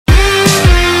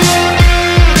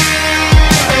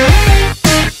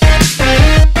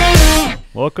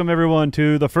Welcome, everyone,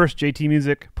 to the first JT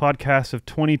Music podcast of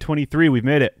 2023. We've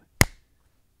made it.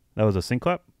 That was a sync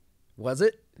clap? Was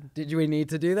it? Did we need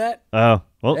to do that? Oh,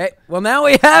 well. Hey, well, now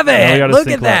we have it. We Look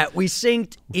at clap. that. We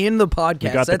synced in the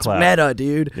podcast. That's clap. meta,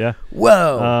 dude. Yeah.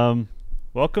 Whoa.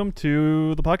 Welcome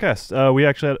to the podcast. We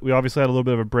obviously had a little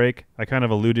bit of a break. I kind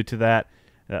of alluded to that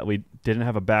we didn't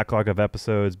have a backlog of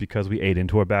episodes because we ate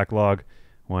into a backlog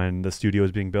when the studio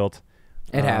was being built.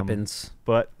 It happens.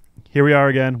 But here we are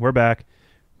again. We're back.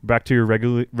 Back to your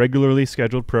regularly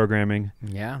scheduled programming.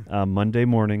 Yeah. Monday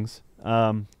mornings.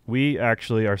 We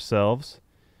actually ourselves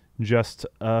just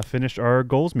finished our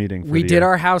goals meeting. We did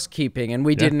our housekeeping, and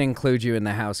we didn't include you in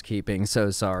the housekeeping.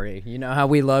 So sorry. You know how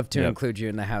we love to include you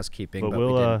in the housekeeping, but we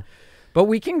didn't. But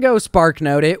we can go spark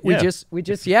note it. We just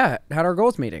had our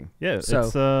goals meeting. Yeah. So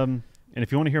it's, and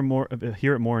if you want to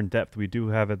hear it more in depth, we do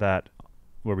have that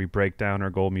where we break down our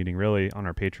goal meeting really on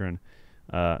our Patreon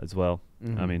as well.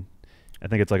 Mm-hmm. I mean, I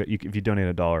think it's like if you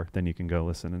donate $1, then you can go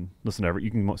listen to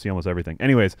you can see almost everything.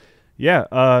 Anyways,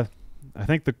 I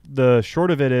think the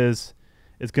short of it is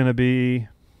it's going to be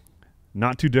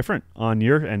not too different on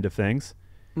your end of things.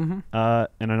 Mm-hmm.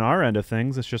 And on our end of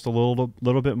things, it's just a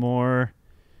little bit more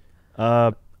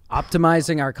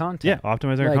optimizing our content. Yeah,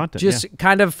 optimizing our content. Just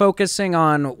kind of focusing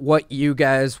on what you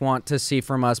guys want to see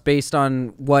from us based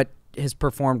on what has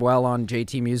performed well on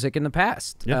JT Music in the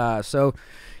past. Yeah.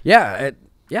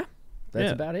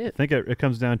 That's about it. I think it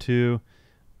comes down to,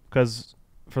 because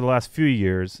for the last few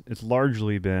years, it's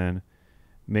largely been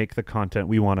make the content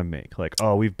we want to make. Like,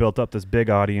 oh, we've built up this big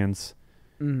audience.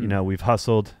 Mm-hmm. You know, we've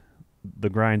hustled. The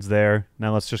grind's there.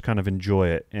 Now let's just kind of enjoy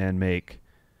it and make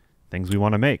things we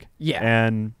want to make. Yeah.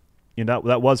 And you know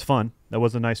that was fun. That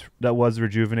was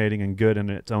rejuvenating and good in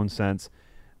its own sense.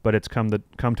 But it's come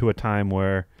to a time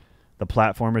where the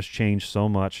platform has changed so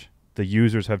much. The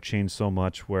users have changed so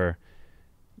much where,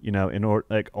 you know,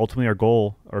 ultimately our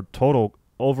goal, our total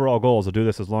overall goal is to do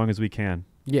this as long as we can.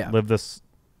 Yeah.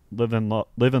 Live and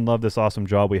love this awesome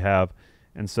job we have.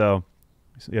 And so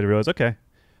you got to realize, okay,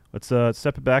 let's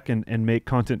step it back and make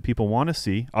content people want to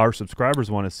see, our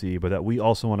subscribers want to see, but that we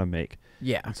also want to make.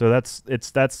 Yeah. And so that's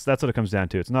what it comes down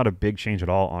to. It's not a big change at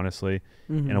all, honestly.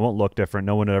 Mm-hmm. And it won't look different.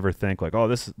 No one would ever think like, oh,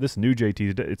 this new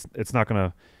JT, it's not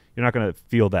going to, you're not going to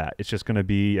feel that. It's just going to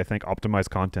be, I think, optimized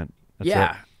content. That's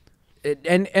it.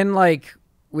 And like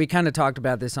we kind of talked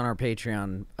about this on our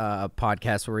Patreon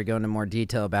podcast where we go into more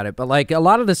detail about it, but like a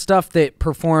lot of the stuff that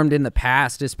performed in the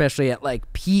past, especially at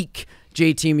like peak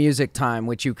JT Music time,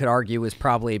 which you could argue was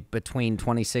probably between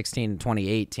 2016 and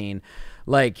 2018,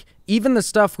 like even the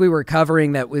stuff we were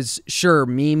covering that was sure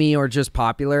memey or just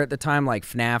popular at the time, like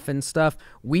FNAF and stuff,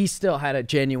 we still had a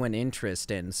genuine interest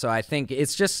in. So I think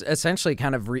it's just essentially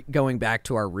kind of going back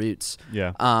to our roots.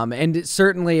 Yeah. And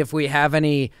certainly if we have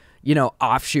any, you know,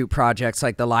 offshoot projects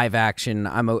like the live action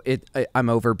I'm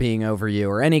Over Being Over You,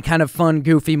 or any kind of fun,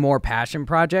 goofy, more passion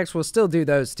projects, we'll still do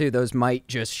those too. Those might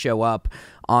just show up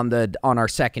on our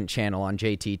second channel on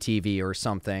JTTV or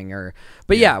something.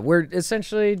 But we're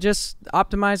essentially just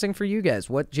optimizing for you guys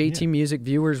what JT Music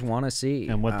viewers want to see.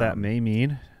 And what that may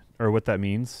mean, or what that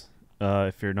means,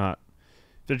 if it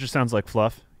just sounds like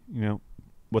fluff, you know,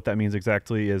 what that means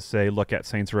exactly is, say, look at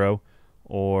Saints Row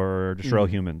or Destroy All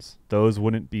Humans. Those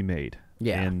wouldn't be made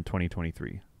in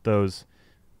 2023. Those,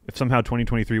 if somehow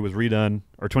 2023 was redone,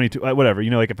 or 22, whatever, you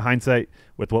know, like if hindsight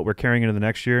with what we're carrying into the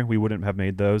next year, we wouldn't have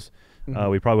made those.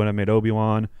 We probably wouldn't have made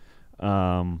Obi-Wan.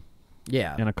 And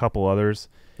a couple others.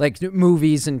 Like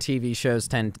movies and TV shows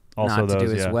tend also not to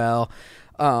do as well.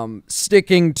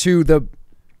 Sticking to the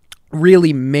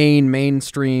really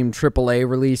mainstream AAA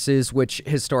releases, which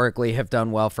historically have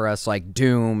done well for us, like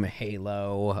Doom,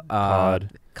 Halo,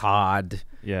 COD,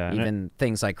 even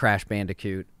things like Crash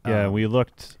Bandicoot. We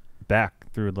looked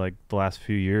back through like the last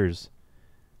few years,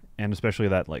 and especially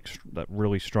that that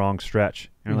really strong stretch,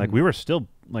 and like we were still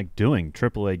like doing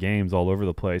AAA games all over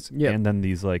the place, and then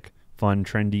these like fun,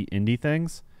 trendy indie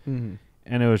things, and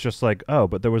it was just like, oh,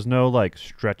 but there was no like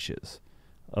stretches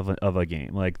of a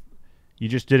game. Like, you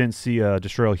just didn't see a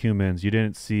Destroy All Humans. You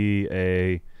didn't see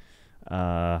a,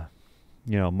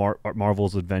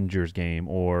 Marvel's Avengers game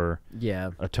or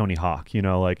a Tony Hawk. You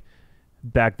know, like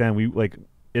back then we like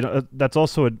it. That's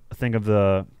also a thing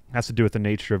has to do with the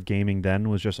nature of gaming. Then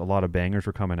was just a lot of bangers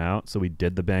were coming out, so we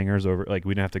did the bangers over. Like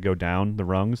we didn't have to go down the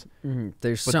rungs.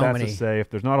 There's but so that's many. To say,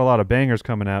 if there's not a lot of bangers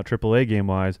coming out AAA game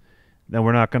wise, then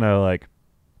we're not gonna like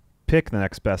pick the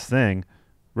next best thing.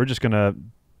 We're just gonna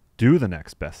do the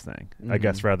next best thing, I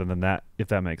guess, rather than that, if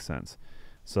that makes sense.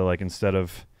 So like instead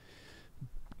of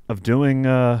doing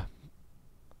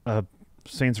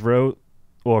Saints Row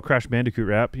or Crash Bandicoot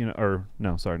rap, you know, or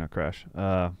no, sorry, not Crash.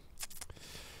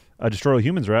 a Destroy All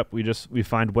Humans rep, we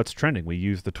find what's trending. We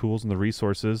use the tools and the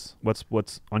resources. What's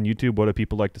on YouTube? What do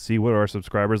people like to see? What do our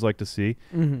subscribers like to see?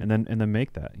 Mm-hmm. And then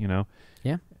make that, you know.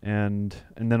 Yeah. And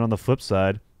then on the flip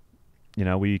side, you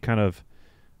know,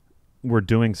 we're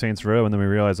doing Saints Row, and then we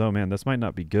realize, oh man, this might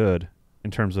not be good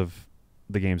in terms of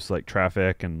the game's like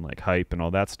traffic and like hype and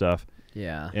all that stuff.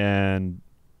 Yeah. And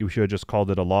we should have just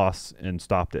called it a loss and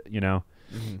stopped it, you know.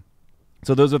 Mm-hmm.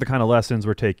 So those are the kind of lessons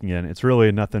we're taking in. It's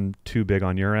really nothing too big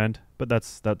on your end, but that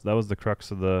was the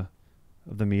crux of the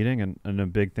meeting and a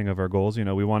big thing of our goals. You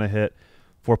know, we want to hit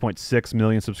 4.6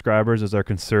 million subscribers as our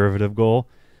conservative goal.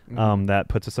 Mm-hmm. That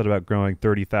puts us at about growing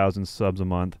 30,000 subs a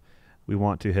month. We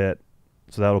want to hit,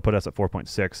 so that'll put us at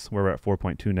 4.6, where we're at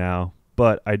 4.2 now.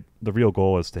 But the real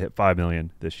goal is to hit 5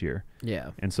 million this year.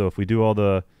 Yeah. And so if we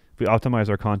optimize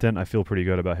our content, I feel pretty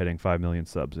good about hitting 5 million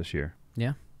subs this year.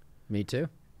 Yeah. Me too.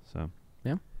 So.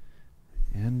 Yeah.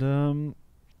 And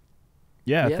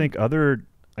I think other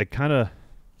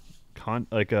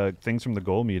things from the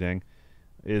goal meeting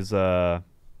is kind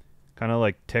of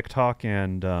like TikTok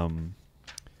and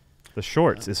the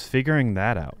shorts is figuring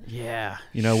that out. Yeah.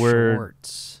 You know,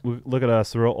 we look at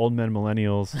us, we're all old men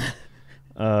millennials,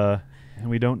 and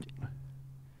we don't.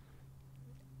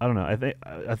 I don't know.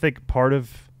 I think part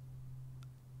of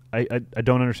I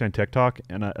don't understand TikTok,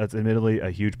 and that's admittedly a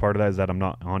huge part of that is that I'm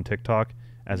not on TikTok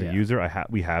as a user.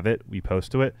 We have it, we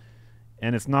post to it,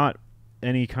 and it's not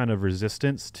any kind of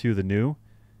resistance to the new.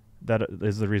 That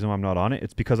is the reason why I'm not on it.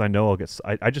 It's because I know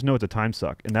I just know it's a time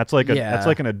suck, and that's like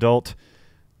an adult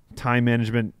time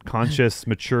management conscious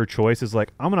mature choice. Is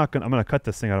like I'm gonna cut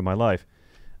this thing out of my life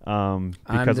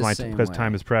because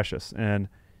time is precious. And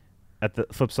at the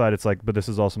flip side, it's like, but this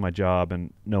is also my job,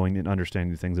 and knowing and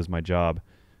understanding things is my job.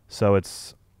 So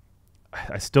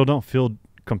I still don't feel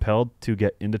compelled to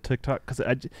get into TikTok because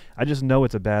I just know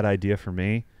it's a bad idea for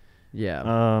me.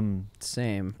 Yeah.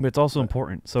 Same. But it's also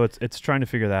important. So it's trying to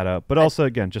figure that out. But also,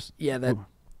 again, just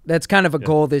that's kind of a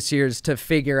goal this year, is to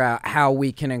figure out how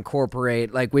we can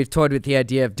incorporate, like we've toyed with the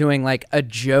idea of doing like a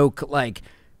joke, like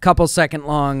couple second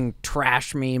long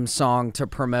trash meme song to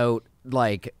promote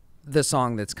like the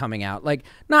song that's coming out. Like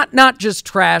not just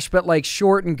trash, but like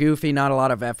short and goofy, not a lot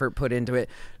of effort put into it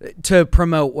to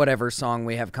promote whatever song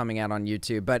we have coming out on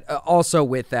YouTube. But also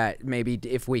with that, maybe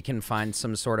if we can find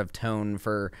some sort of tone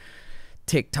for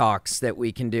TikToks that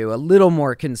we can do a little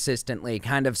more consistently,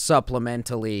 kind of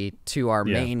supplementally to our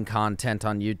main content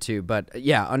on YouTube. But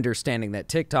yeah, understanding that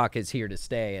TikTok is here to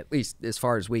stay, at least as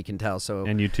far as we can tell. So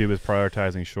and YouTube is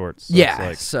prioritizing shorts. So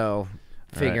yeah, so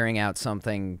figuring out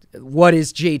something. What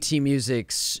is JT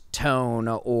Music's tone,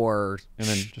 or and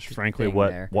then just frankly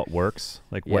what works,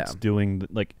 like what's doing,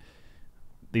 like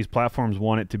these platforms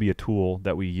want it to be a tool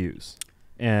that we use,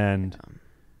 and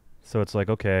so it's like,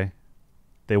 okay,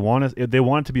 they want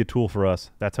it to be a tool for us.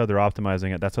 That's how they're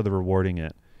optimizing it. That's how they're rewarding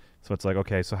it. So it's like,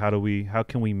 okay, so how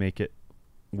can we make it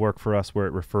work for us where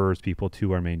it refers people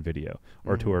to our main video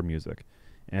or to our music?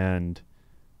 And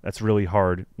that's really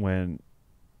hard when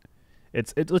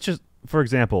let's just, for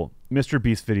example, Mr.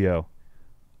 Beast video,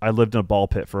 I lived in a ball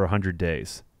pit for 100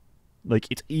 days. Like,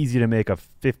 it's easy to make a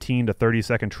 15 to 30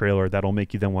 second trailer that'll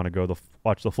make you then want to go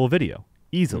watch the full video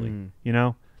easily. You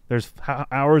know, there's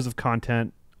hours of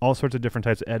content, all sorts of different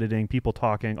types of editing, people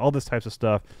talking, all this types of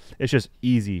stuff. It's just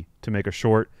easy to make a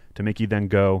short to make you then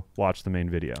go watch the main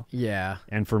video. Yeah.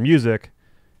 And for music,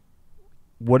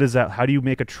 what is that? How do you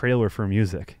make a trailer for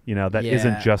music? You know, that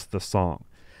isn't just the song.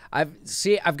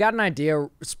 I've got an idea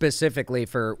specifically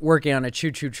for working on a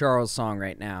Choo Choo Charles song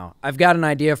right now. I've got an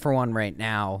idea for one right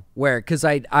now because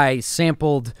I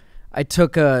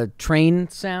took a train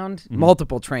sound,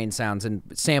 multiple train sounds, and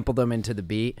sampled them into the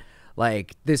beat.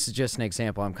 Like, this is just an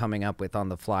example I'm coming up with on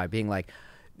the fly, being like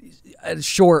a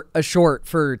short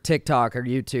for TikTok or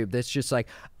YouTube that's just like,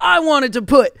 I wanted to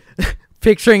put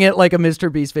picturing it like a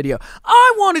Mr. Beast video.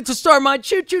 I wanted to start my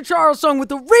Choo Choo Charles song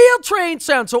with a real train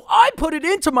sound, so I put it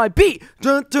into my beat.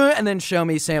 Dun, dun, and then show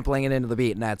me sampling it into the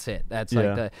beat, and that's it. That's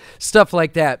like the stuff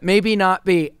like that. Maybe not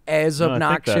be as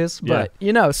obnoxious, but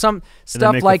you know, some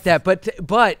stuff like that.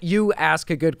 But you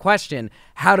ask a good question.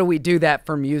 How do we do that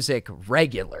for music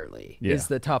regularly is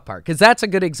the tough part. Because that's a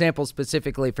good example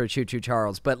specifically for Choo Choo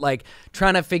Charles. But like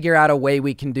trying to figure out a way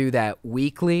we can do that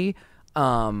weekly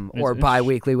or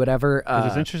bi-weekly, whatever.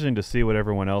 It's interesting to see what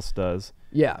everyone else does.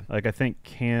 Yeah. Like, I think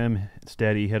Cam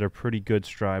Steady hit a pretty good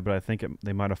stride, but I think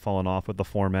they might have fallen off with the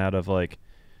format of like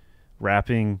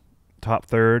rapping top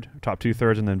two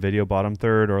thirds, and then video bottom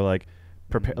third, or like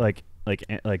prepare like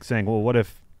saying, well, what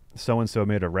if so and so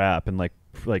made a rap, and like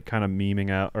kind of memeing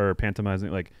out or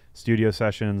pantomizing like studio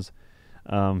sessions.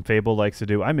 Fable likes to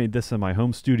do. I made this in my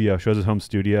home studio. Shows his home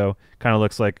studio. Kind of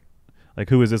looks like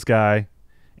who is this guy?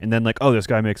 And then like, oh, this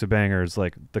guy makes a banger. It's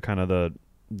like the kind of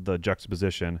the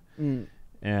juxtaposition.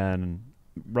 And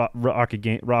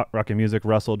rocky music.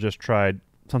 Russell just tried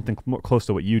something more close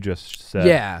to what you just said.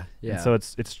 Yeah. And so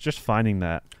it's just finding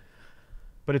that.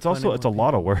 But it's also a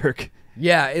lot of work.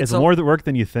 Yeah, it's more work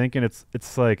than you think, and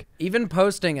it's like even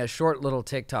posting a short little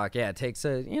TikTok. Yeah, it takes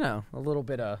a little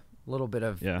bit of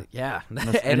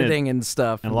editing and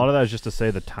stuff. And a lot of that is just to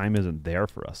say the time isn't there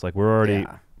for us. Like we're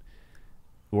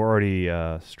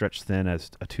already stretched thin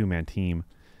as a 2-man team.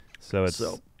 So it's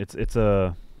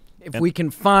a if we can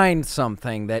find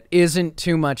something that isn't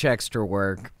too much extra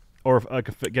work. Or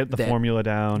get the formula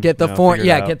down. Get the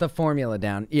formula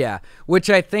down. Yeah, which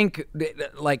I think,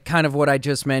 like, kind of what I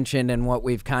just mentioned and what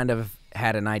we've kind of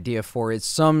had an idea for is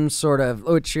some sort of,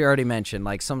 which you already mentioned,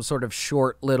 like some sort of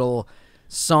short little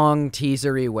song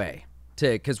teasery way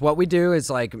because what we do is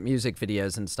like music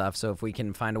videos and stuff. So if we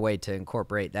can find a way to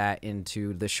incorporate that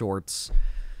into the shorts,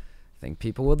 I think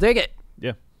people will dig it.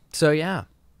 Yeah. So yeah.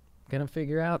 Gonna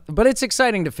figure out, but it's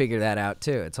exciting to figure that out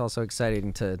too. It's also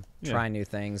exciting to try new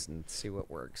things and see what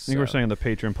works. I think we're saying on the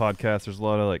Patreon podcast there's a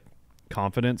lot of like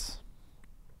confidence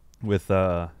with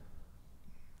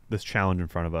this challenge in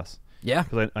front of us. Yeah,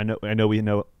 because I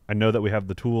know that we have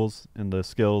the tools and the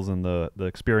skills and the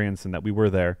experience and that we were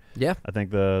there. Yeah, I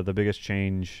think the biggest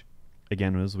change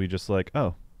again was we just like,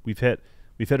 oh, we've hit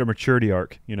a maturity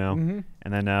arc, and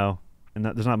then now. And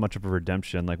there's not much of a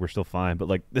redemption. Like, we're still fine. But,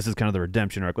 like, this is kind of the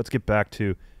redemption arc. Let's get back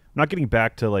to – not getting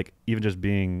back to, like, even just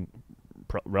being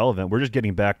relevant. We're just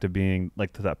getting back to being,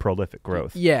 like, to that prolific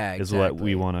growth. Yeah, exactly. Is what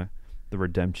we want to – the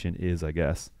redemption is, I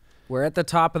guess. We're at the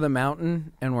top of the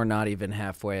mountain, and we're not even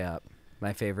halfway up.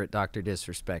 My favorite Dr.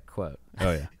 Disrespect quote.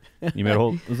 Oh, yeah. You made a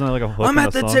whole – wasn't that like a whole I'm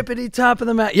at the tippity top of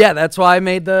the mountain. Yeah, that's why I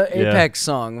made the Apex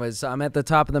song was I'm at the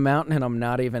top of the mountain, and I'm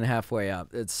not even halfway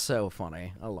up. It's so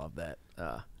funny. I love that.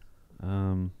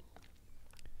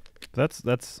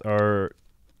 That's our.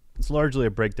 It's largely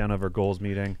a breakdown of our goals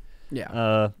meeting.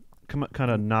 Yeah. Kind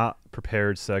of not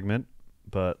prepared segment,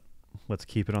 but let's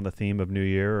keep it on the theme of New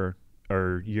Year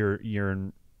or year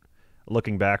and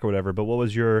looking back or whatever. But what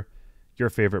was your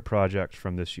favorite project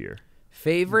from this year?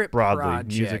 Favorite broadly project.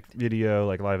 Music video,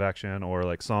 like live action, or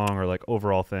like song, or like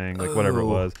overall thing, like whatever it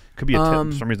was. Could be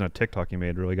for some reason a TikTok you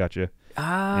made really got you.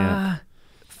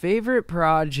 Favorite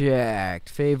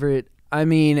project. I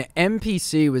mean,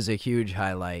 MPC was a huge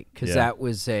highlight because that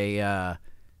was a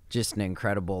just an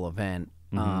incredible event.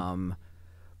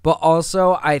 But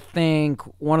also, I think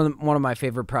one of my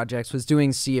favorite projects was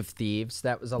doing Sea of Thieves.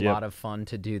 That was a lot of fun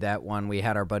to do that one. We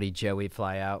had our buddy Joey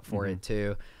fly out for it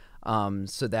too.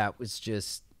 So that was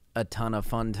just a ton of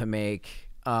fun to make.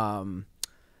 But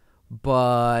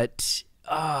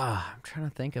I'm trying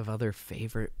to think of other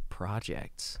favorite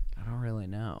projects. I don't really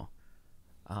know.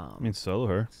 I mean, Solo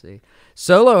Her. Let's see.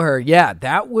 Solo Her, yeah,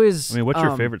 that was... I mean, what's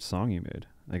your favorite song you made?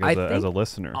 Like as a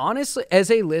listener? Honestly,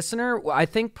 as a listener, I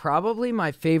think probably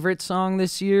my favorite song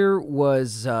this year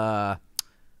was...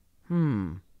 might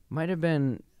have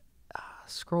been...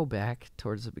 scroll back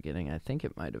towards the beginning. I think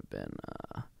it might have been...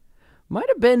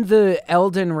 the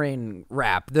Elden Ring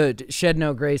rap, the Shed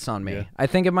No Grace on Me. Yeah. I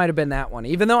think it might have been that one,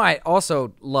 even though I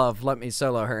also love Let Me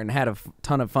Solo Her and had a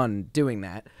ton of fun doing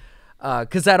that.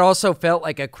 Because that also felt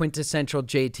like a quintessential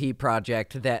JT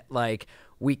project that, like,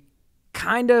 we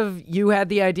kind of, you had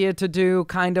the idea to do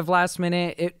kind of last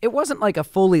minute. It wasn't like a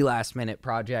fully last minute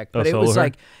project, but it was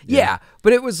like,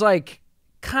 but it was like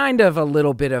kind of a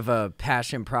little bit of a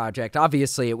passion project.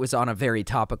 Obviously, it was on a very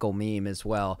topical meme as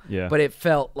well. Yeah. But it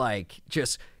felt like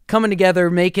just coming together,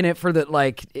 making it for the,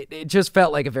 like, it just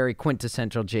felt like a very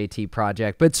quintessential JT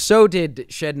project. But so did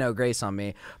Shed No Grace on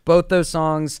Me. Both those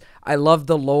songs, I love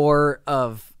the lore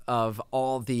of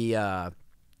all the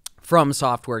From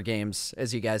Software games.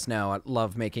 As you guys know, I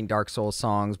love making Dark Souls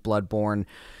songs, Bloodborne,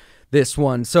 this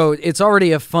one. So it's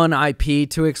already a fun IP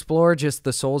to explore, just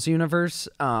the Souls universe.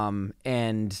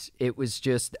 And it was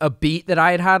just a beat that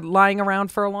I had lying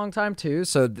around for a long time too.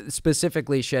 So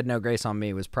specifically Shed No Grace on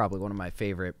Me was probably one of my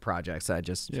favorite projects. I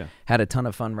just had a ton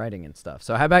of fun writing and stuff.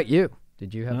 So how about you?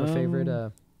 Did you have a favorite?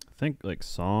 I think like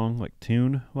song, like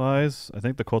tune wise, I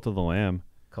think the Cult of the Lamb.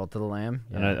 Cult of the Lamb.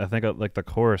 Yeah. And I think like the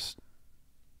chorus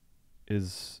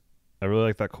is... I really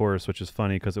like that chorus, which is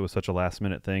funny because it was such a last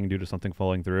minute thing due to something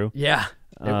falling through. Yeah,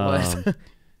 it was.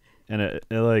 And it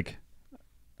like,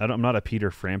 I'm not a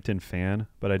Peter Frampton fan,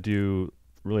 but I do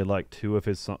really like two of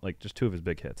his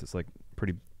big hits. It's like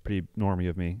pretty normy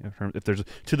of me. If there's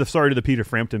sorry to the Peter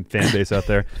Frampton fan base out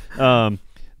there.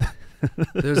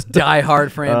 There's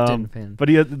diehard Frampton fans. But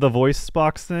he had the voice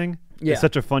box thing. Yeah. It's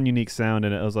such a fun, unique sound,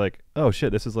 and it was like, oh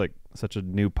shit, this is like such a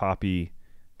new poppy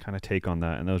kind of take on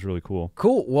that, and that was really cool.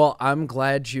 Cool. Well, I'm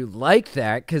glad you like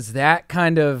that, because that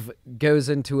kind of goes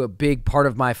into a big part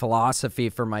of my philosophy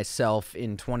for myself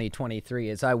in 2023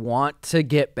 is I want to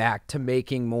get back to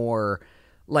making more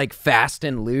like fast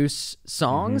and loose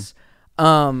songs.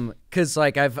 Because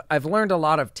like I've learned a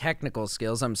lot of technical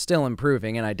skills. I'm still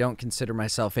improving, and I don't consider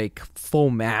myself a full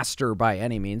master by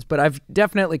any means, but I've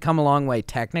definitely come a long way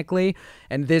technically.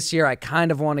 And this year I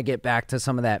kind of want to get back to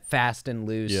some of that fast and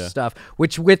loose stuff,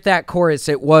 which with that chorus,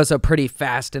 it was a pretty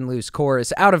fast and loose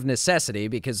chorus out of necessity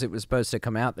because it was supposed to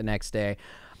come out the next day.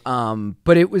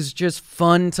 But it was just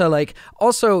fun to like,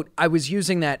 also I was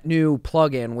using that new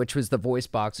plugin, which was the voice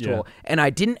box tool, and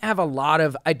I didn't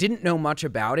know much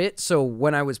about it. So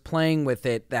when I was playing with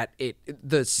it,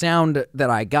 the sound that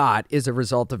I got is a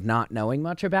result of not knowing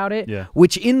much about it,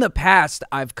 which in the past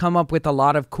I've come up with a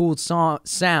lot of cool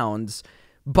sounds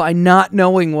by not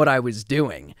knowing what I was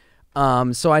doing.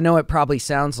 So I know it probably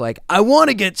sounds like I want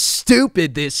to get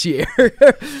stupid this year,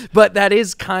 but that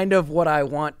is kind of what I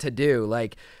want to do.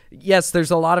 Like, yes,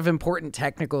 there's a lot of important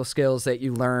technical skills that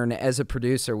you learn as a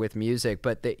producer with music,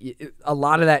 but a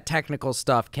lot of that technical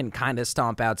stuff can kind of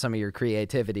stomp out some of your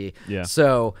creativity. Yeah.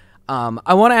 So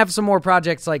I want to have some more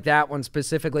projects like that one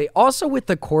specifically. Also with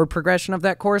the chord progression of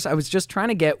that chorus, I was just trying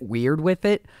to get weird with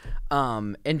it.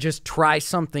 And just try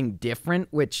something different,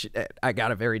 which I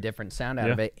got a very different sound out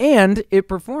of it, and it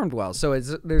performed well. So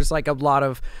there's like a lot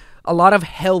of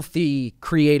healthy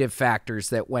creative factors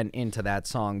that went into that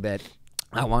song that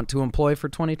I want to employ for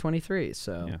 2023.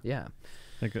 So yeah.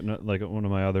 I think like one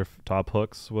of my other top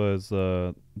hooks was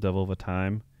 "Devil of a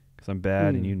Time," because I'm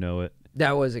bad and you know it.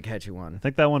 That was a catchy one. I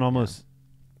think that one almost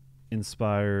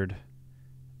inspired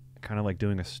kind of like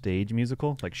doing a stage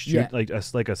musical, like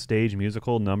like a stage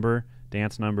musical number,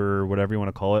 dance number, whatever you want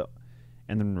to call it,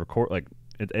 and then record like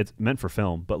it's meant for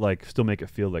film, but like still make it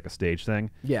feel like a stage thing.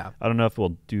 Yeah, I don't know if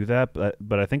we'll do that,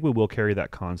 but I think we will carry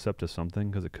that concept to something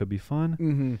because it could be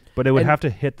fun. But it would have to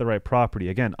hit the right property.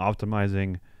 Again,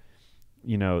 optimizing,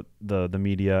 the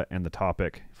media and the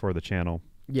topic for the channel.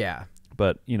 Yeah,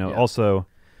 but also,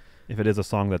 if it is a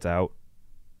song that's out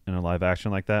in a live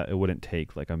action like that, it wouldn't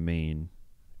take like a main.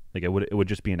 Like it would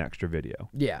just be an extra video.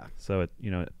 Yeah. So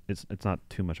it's not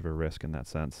too much of a risk in that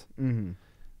sense.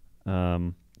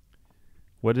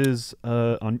 What is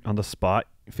on the spot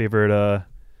favorite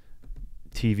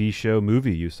TV show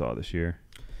movie you saw this year?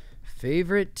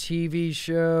 Favorite TV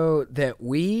show that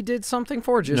we did something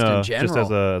for, just in general. Just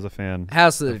as a fan.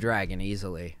 House of the Dragon,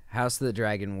 easily. House of the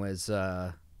Dragon was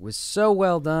so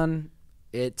well done.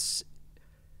 It's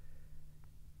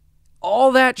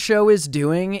all that show is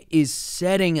doing is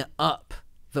setting up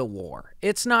the war.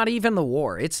 It's not even the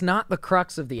war. It's not the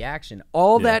crux of the action.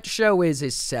 All that show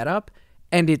is setup,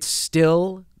 and it's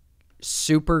still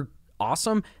super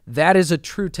awesome. That is a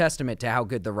true testament to how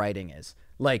good the writing is.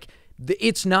 Like,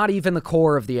 it's not even the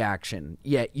core of the action,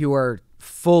 yet you are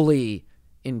fully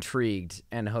intrigued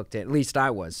and hooked in. At least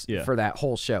I was for that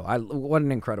whole show. What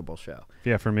an incredible show.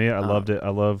 Yeah, for me, I loved it. I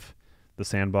love the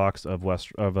sandbox of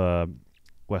Westeros,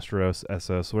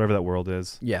 Essos, whatever that world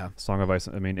is. Yeah. Song of Ice.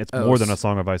 I mean, it's more than a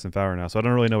Song of Ice and Fire now, so I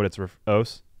don't really know what it's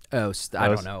Os. I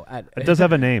don't know. It does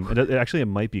have a name. It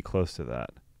might be close to that.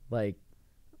 Like,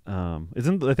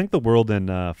 isn't I think the world in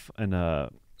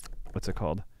what's it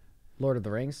called? Lord of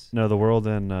the Rings? No, the world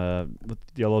in with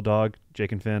Yellow Dog,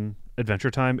 Jake and Finn,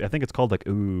 Adventure Time. I think it's called like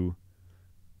Ooh,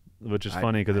 which is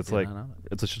funny because it's like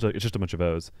it's just a bunch of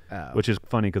O's, which is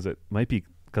funny because it might be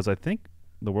because I think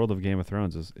the world of Game of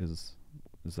Thrones is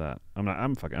that I'm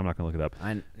not gonna look it up.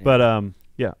 But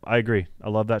I agree. I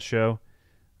love that show.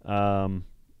 I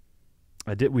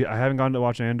haven't gone to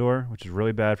watch Andor, which is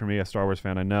really bad for me, a Star Wars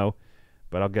fan, I know,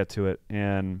 but I'll get to it.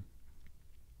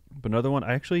 But another one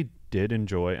I actually did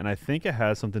enjoy, and I think it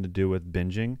has something to do with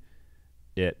being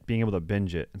able to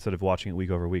binge it instead of watching it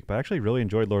week over week. But I actually really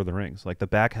enjoyed Lord of the Rings. Like the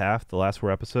back half, the last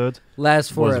 4 episodes,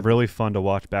 was really fun to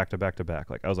watch back to back to back.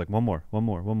 Like I was like, one more.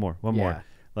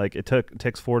 Like it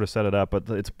takes 4 to set it up, but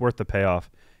it's worth the payoff.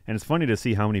 And it's funny to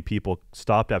see how many people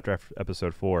stopped after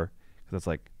episode 4 because it's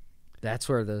like that's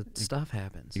where the stuff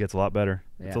happens. It gets a lot better.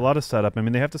 Yeah. It's a lot of setup. I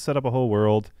mean, they have to set up a whole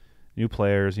world, new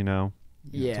players. It's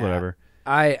whatever.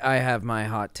 I have my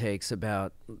hot takes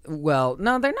about. Well,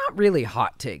 no, they're not really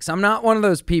hot takes. I'm not one of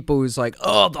those people who's like,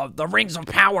 oh, the Rings of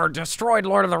Power destroyed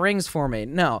Lord of the Rings for me.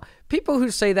 No, people who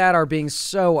say that are being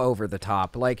so over the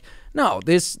top. Like, no,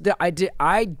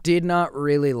 I did not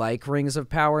really like Rings of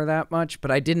Power that much,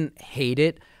 but I didn't hate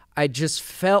it. I just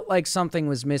felt like something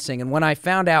was missing. And when I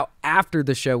found out after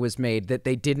the show was made that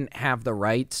they didn't have the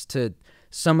rights to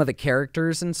some of the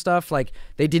characters and stuff. Like,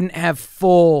 they didn't have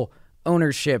full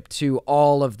ownership to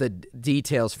all of the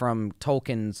details from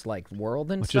Tolkien's like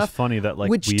world and which stuff. is funny that like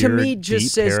which weird, to me just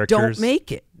deep says characters, don't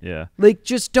make it. Yeah. Like,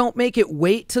 just don't make it.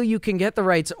 Wait till you can get the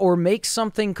rights, or make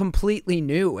something completely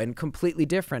new and completely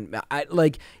different.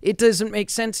 It doesn't make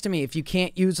sense to me if you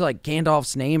can't use like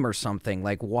Gandalf's name or something.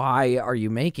 Like, why are you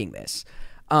making this?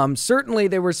 Certainly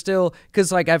they were still, because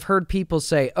like I've heard people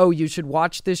say, oh, you should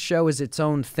watch this show as its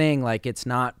own thing, like it's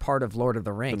not part of Lord of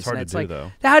the Rings. It's hard and to do,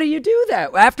 though. How do you do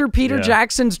that after Peter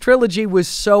Jackson's trilogy was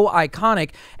so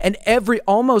iconic, and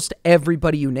almost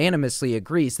everybody unanimously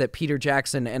agrees that Peter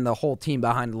Jackson and the whole team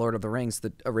behind Lord of the Rings,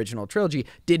 the original trilogy,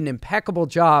 did an impeccable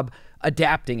job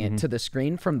adapting it to the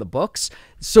screen from the books.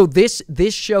 So this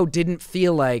show didn't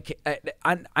feel like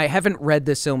I haven't read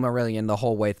the Silmarillion the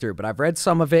whole way through, but I've read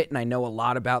some of it and I know a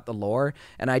lot about the lore,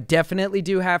 and I definitely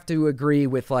do have to agree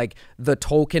with like the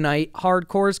Tolkienite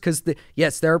hardcores, because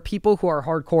yes, there are people who are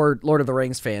hardcore Lord of the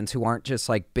Rings fans who aren't just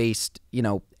like based,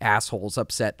 assholes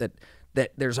upset that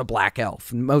there's a black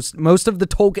elf. Most of the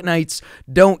Tolkienites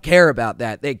don't care about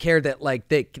that. They care that like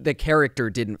the character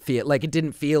didn't feel like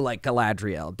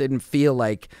Galadriel, didn't feel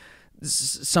like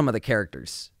some of the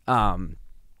characters. And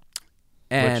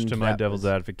which, to my devil's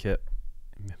advocate,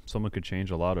 someone could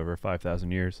change a lot over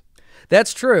 5,000 years.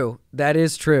 That's true. That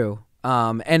is true.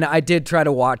 And I did try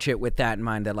to watch it with that in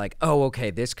mind, that like, oh,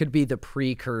 okay, this could be the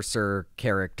precursor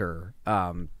character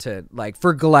to like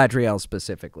for Galadriel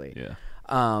specifically. Yeah.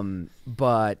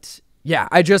 But yeah,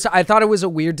 I thought it was a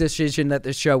weird decision that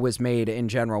the show was made in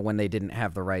general when they didn't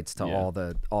have the rights to all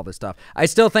the stuff. I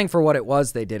still think for what it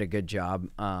was, they did a good job.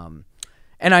 And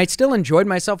I still enjoyed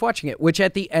myself watching it, which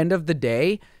at the end of the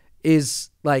day is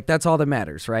like, that's all that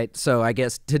matters, right? So I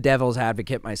guess to devil's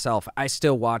advocate myself, I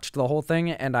still watched the whole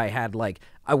thing, and I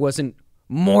wasn't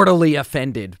mortally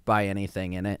offended by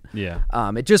anything in it. Yeah.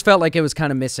 It just felt like it was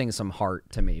kind of missing some heart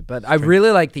to me, but I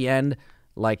really liked the end.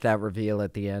 Like that reveal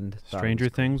at the end. Stranger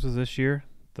Things was this year.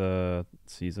 The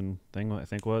season thing, I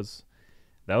think, was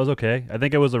okay. I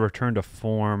think it was a return to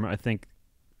form. I think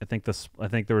there's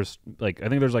like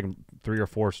 3 or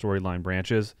 4 storyline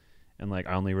branches, and like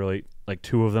I only really like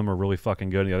 2 of them are really fucking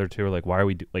good. And the other 2 are like, why are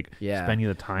we spending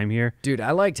the time here? Dude,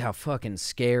 I liked how fucking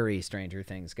scary Stranger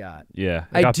Things got. Yeah,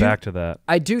 I got back to that.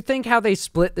 I do think how they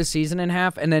split the season in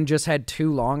half and then just had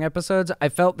 2 long episodes. I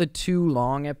felt the 2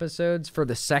 long episodes for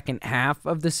the second half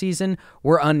of the season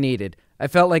were unneeded. I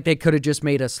felt like they could have just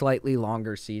made a slightly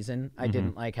longer season. I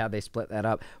didn't like how they split that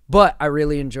up, but I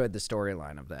really enjoyed the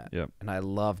storyline of that. Yep. And I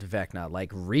loved Vecna, like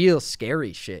real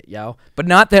scary shit, yo. But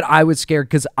not that I was scared,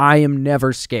 because I am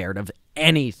never scared of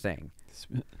anything.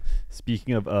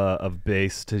 Speaking of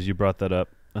based, as you brought that up,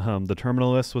 The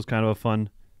Terminalist was kind of a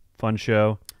fun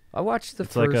show. I watched the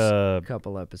first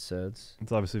couple episodes.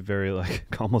 It's obviously very like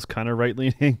almost kind of right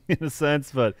leaning in a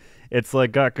sense, but it's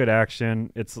like got good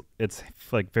action. It's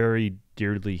like very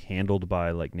dearly handled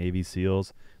by like Navy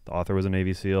SEALs. The author was a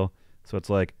Navy SEAL, so it's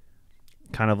like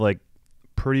kind of like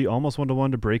pretty almost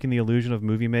 1-to-1 to breaking the illusion of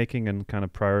movie making and kind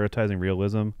of prioritizing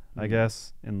realism, I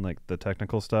guess, in like the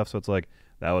technical stuff. So it's like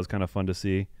that was kind of fun to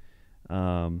see.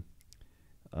 What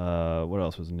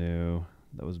else was new?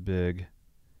 That was big.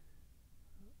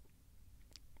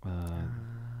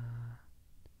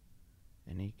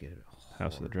 Any good horror?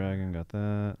 House of the Dragon, got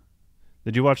that.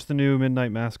 Did you watch the new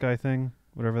Midnight Mass guy thing?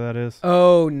 Whatever that is.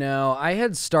 Oh no, I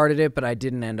had started it, but I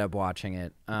didn't end up watching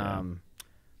it.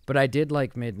 But I did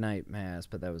like Midnight Mass,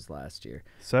 but that was last year.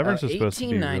 Severance is supposed to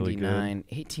be really good.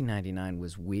 1899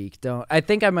 was weak. I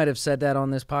think I might have said that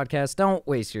on this podcast. Don't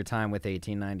waste your time with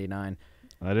 1899.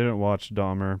 I didn't watch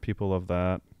Dahmer. People love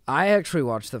that. I actually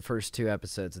watched the first 2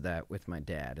 episodes of that with my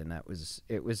dad, and it was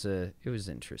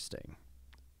interesting.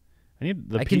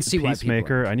 I can see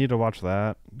Peacemaker. I need to watch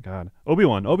that. God,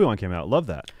 Obi-Wan came out. Love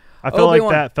that. I felt like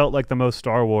that felt like the most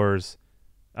Star Wars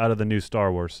out of the new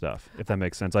Star Wars stuff, if that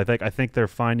makes sense. I think they're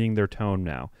finding their tone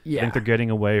now. Yeah. I think they're getting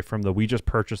away from we just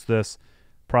purchased this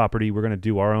property, we're going to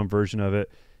do our own version of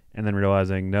it, and then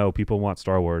realizing, no, people want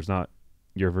Star Wars, not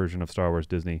your version of Star Wars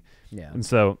Disney. Yeah. And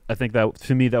so I think that,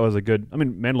 to me, that was a good... I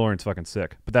mean, Mandalorian's fucking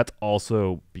sick, but that's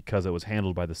also because it was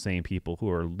handled by the same people who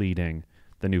are leading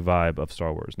the new vibe of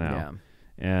Star Wars now. Yeah.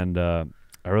 And I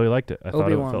really liked it. I thought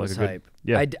it felt like a good... hype.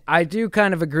 Yeah. I do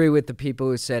kind of agree with the people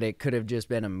who said it could have just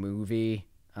been a movie.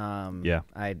 Yeah.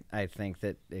 I think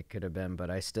that it could have been, but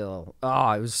I still...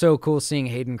 Oh, it was so cool seeing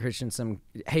Hayden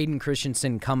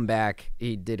Christensen come back.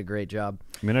 He did a great job.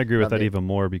 I mean, I agree with that even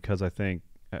more, because I think...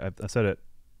 I said it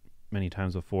many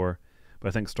times before, but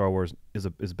I think Star Wars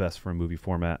is best for a movie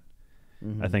format.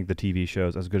 I think the TV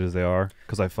shows, as good as they are,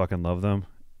 because I fucking love them,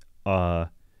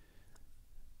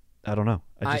 I don't know.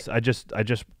 I just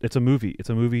it's a movie. It's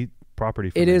a movie property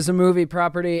for It me. is a movie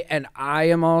property, and I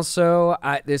am also,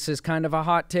 this is kind of a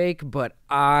hot take, but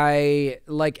I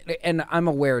like, and I'm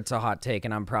aware it's a hot take,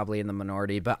 and I'm probably in the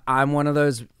minority, but I'm one of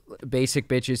those basic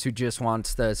bitches who just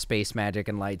wants the space magic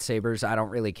and lightsabers. I don't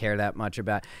really care that much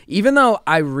about, even though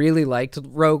I really liked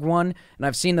Rogue One, and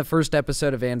I've seen the first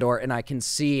episode of Andor, and I can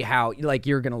see how, like,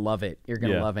 you're going to love it. You're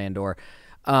going to love Andor.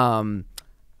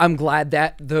 I'm glad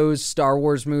that those Star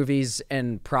Wars movies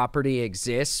and property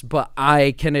exists, but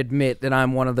I can admit that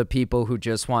I'm one of the people who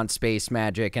just want space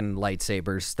magic and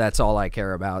lightsabers. That's all I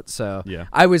care about. So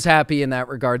I was happy in that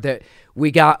regard that we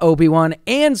got Obi-Wan,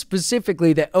 and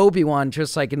specifically that Obi-Wan,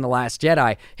 just like in The Last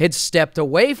Jedi, had stepped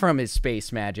away from his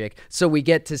space magic, so we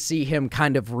get to see him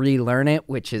kind of relearn it,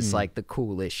 which is like the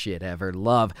coolest shit ever.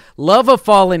 Love a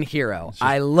fallen hero.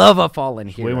 I love a fallen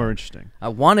hero. Way more interesting. I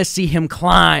want to see him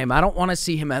climb. I don't want to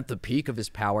see him at the peak of his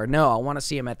power. No, I want to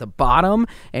see him at the bottom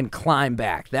and climb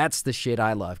back. That's the shit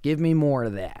I love. Give me more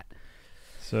of that.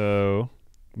 So,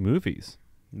 movies.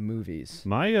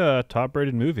 My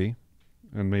top-rated movie,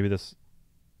 and maybe this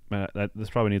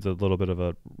probably needs a little bit of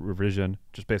a revision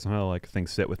just based on how like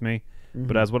things sit with me.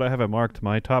 But as what I have marked,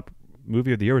 my top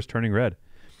movie of the year was Turning Red,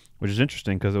 which is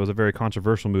interesting because it was a very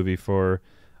controversial movie for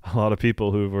a lot of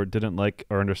people who didn't like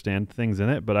or understand things in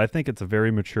it. But I think it's a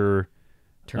very mature.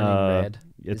 Turning Red.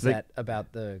 Is that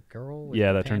about the girl? With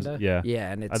the panda?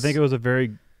 Yeah, and I think it was a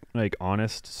very like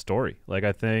honest story. Like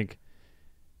I think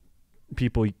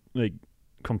people like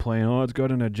complain, oh, it's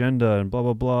got an agenda and blah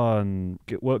blah blah, and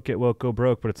get woke, go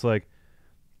broke. But it's like,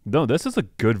 no, this is a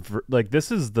good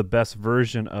this is the best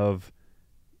version of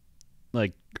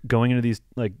like going into these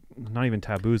like not even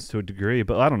taboos to a degree,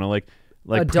 but I don't know, like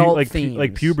adult themes.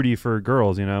 Like puberty for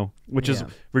girls, you know, which is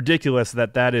ridiculous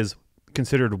that is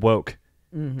considered woke.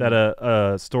 That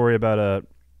a story about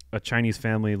a Chinese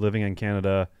family living in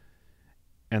Canada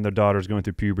and their daughter's going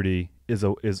through puberty is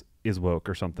woke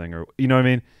or something, or you know what I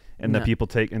mean, and that people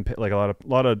take, and like a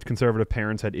lot of conservative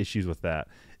parents had issues with that,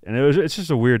 and it's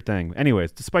just a weird thing.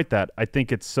 Anyways, despite that, I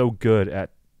think it's so good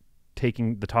at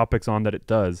taking the topics on that it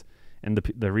does, and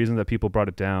the reason that people brought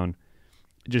it down,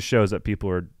 it just shows that people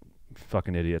are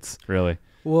fucking idiots, really.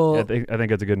 Well, I think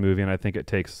it's a good movie, and I think it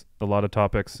takes a lot of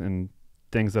topics and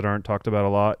things that aren't talked about a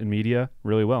lot in media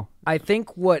really well. I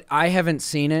think what I haven't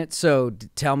seen it, so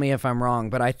tell me if I'm wrong,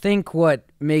 but I think what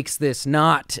makes this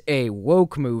not a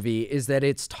woke movie is that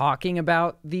it's talking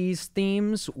about these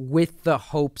themes with the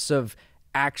hopes of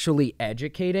actually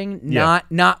educating,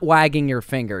 not wagging your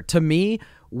finger. To me,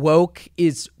 woke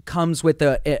comes with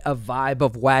a vibe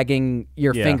of wagging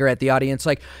your finger at the audience,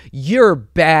 like you're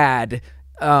bad.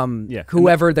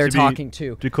 Whoever they're talking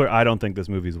to. To be clear, I don't think this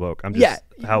movie's woke. I'm just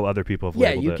how other people have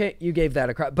labeled it. You gave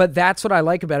that a credit. But that's what I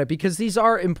like about it, because these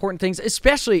are important things,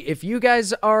 especially if you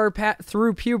guys are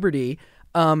through puberty.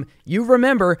 You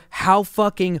remember how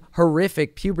fucking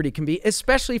horrific puberty can be,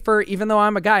 especially for, even though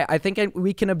I'm a guy, I think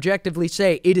we can objectively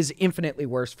say it is infinitely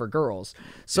worse for girls.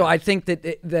 So I think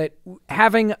that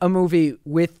having a movie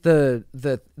with the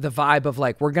vibe of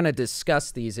like, we're going to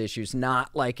discuss these issues,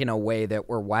 not like in a way that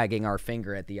we're wagging our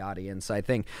finger at the audience. I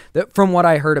think that from what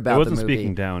I heard about the movie. It wasn't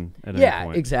speaking down at any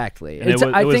point. Exactly.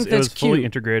 I think that's fully cute.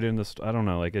 integrated in this. I don't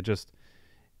know. Like it just,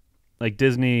 like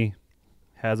Disney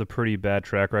has a pretty bad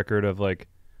track record of like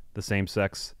the same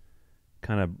sex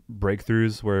kind of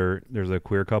breakthroughs where there's a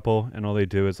queer couple and all they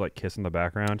do is like kiss in the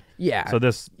background. Yeah. So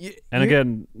this,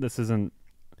 again, this isn't,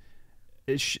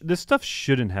 this stuff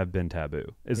shouldn't have been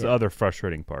taboo is the other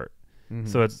frustrating part.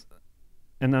 So it's,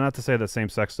 and not to say that same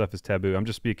sex stuff is taboo. I'm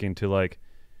just speaking to like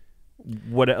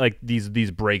what, like these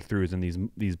breakthroughs in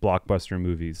these blockbuster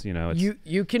movies, you know, it's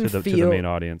you can to feel the main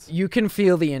audience. You can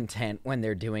feel the intent when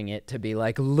they're doing it to be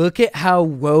like, look at how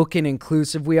woke and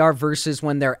inclusive we are, versus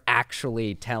when they're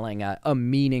actually telling a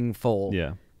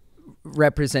meaningful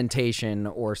representation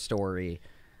or story.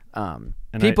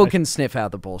 People can sniff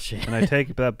out the bullshit. And I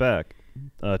take that back.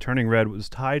 Turning Red was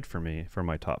tied for me for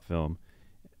my top film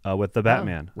with The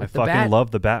Batman. I fucking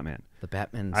love The Batman. The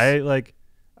Batman's...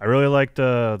 I really liked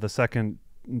the second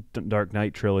Dark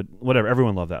Knight trilogy. Whatever,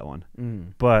 everyone loved that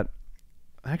one. But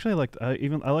I actually liked I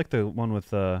like the one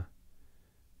with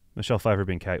Michelle Pfeiffer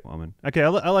being Catwoman. Okay, I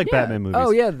like Batman movies. Oh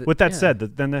yeah. With that said,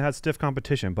 then they had stiff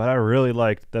competition, but I really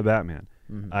liked The Batman.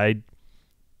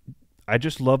 I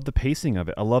just love the pacing of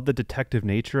it. I love the detective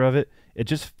nature of it. It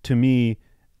just, to me,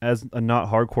 as a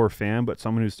not hardcore fan, but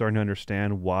someone who's starting to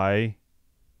understand why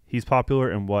he's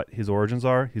popular and what his origins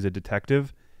are. He's a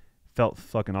detective. Felt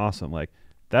fucking awesome. Like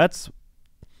that's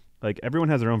like everyone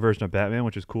has their own version of Batman,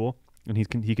 which is cool, and he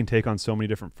can take on so many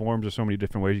different forms or so many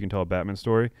different ways you can tell a Batman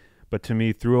story. But to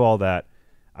me, through all that,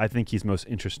 I think he's most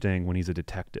interesting when he's a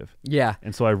detective. Yeah.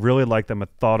 And so I really like the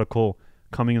methodical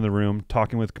coming in the room,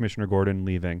 talking with Commissioner Gordon,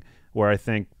 leaving. Where I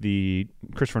think the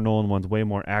Christopher Nolan one's way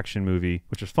more action movie,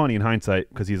 which is funny in hindsight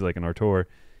because he's like an auteur.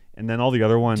 And then all the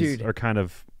other ones are kind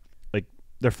of like,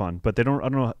 they're fun, but I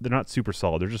don't know, they're not super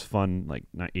solid. They're just fun, like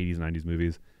 80s, 90s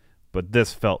movies. But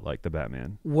this felt like the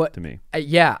Batman to me.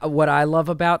 Yeah, what I love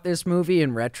about this movie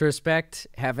in retrospect,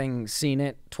 having seen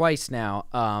it twice now,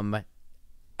 I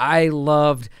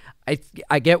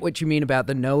get what you mean about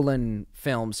the Nolan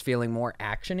films feeling more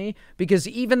actiony, because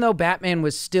even though Batman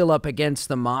was still up against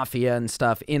the mafia and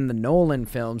stuff in the Nolan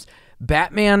films,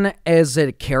 Batman as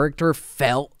a character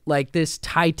felt like this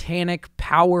titanic,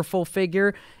 powerful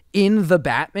figure. In the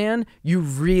Batman, you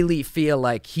really feel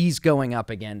like he's going up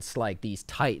against like these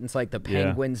titans, like the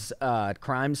Penguin's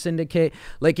crime syndicate.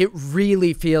 Like it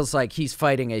really feels like he's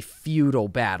fighting a feudal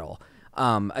battle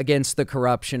against the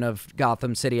corruption of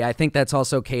Gotham City. I think that's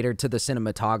also catered to the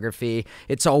cinematography.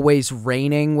 It's always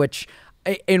raining, which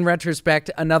in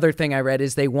retrospect, another thing I read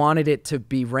is they wanted it to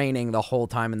be raining the whole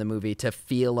time in the movie to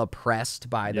feel oppressed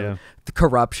by the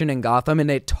corruption in Gotham, and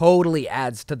it totally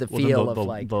adds to the feel of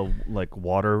the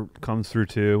water comes through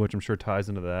too, which I'm sure ties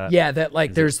into that. Yeah, that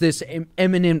like there's this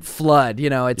imminent flood. You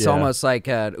know, it's almost like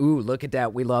look at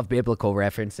that. We love biblical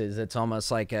references. It's almost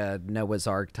like a Noah's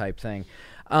Ark type thing.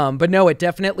 But no, it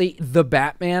definitely, the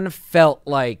Batman felt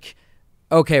like,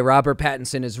 okay, Robert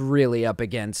Pattinson is really up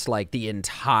against like the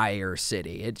entire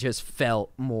city. It just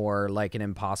felt more like an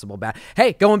impossible battle.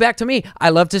 Hey, going back to me, I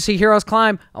love to see heroes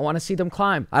climb. I want to see them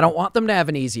climb. I don't want them to have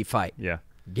an easy fight. Yeah.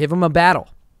 Give them a battle.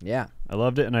 Yeah. I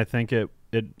loved it, and I think it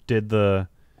did the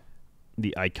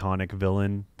iconic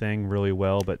villain thing really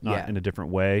well, but not in a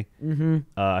different way. Mm-hmm.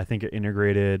 I think it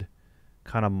integrated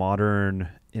kind of modern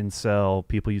incel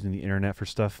people using the internet for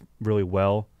stuff really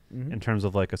well. In terms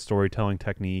of like a storytelling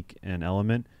technique and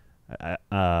element.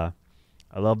 I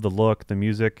love the look, the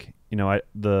music. You know,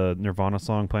 the Nirvana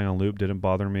song playing on loop didn't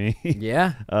bother me.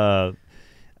 Yeah.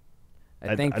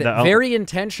 I think that very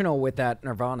intentional with that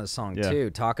Nirvana song too.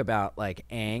 Talk about like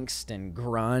angst and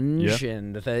grunge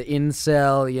and the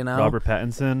incel, you know. Robert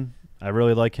Pattinson, I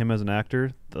really like him as an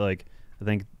actor. Like, I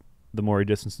think the more he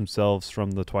distanced himself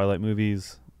from the Twilight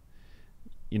movies,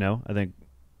 you know, I think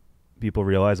people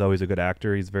realize, oh, he's a good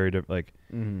actor. He's very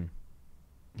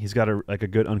he's got a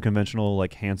good unconventional,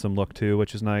 like handsome look too,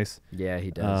 which is nice. Yeah, he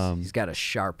does. He's got a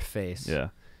sharp face. Yeah.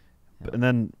 And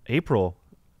then April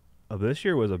of this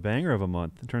year was a banger of a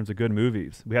month in terms of good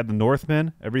movies. We had The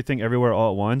Northman, Everything Everywhere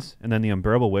All at Once, and then The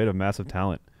Unbearable Weight of Massive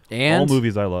Talent. And all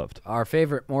movies I loved. Our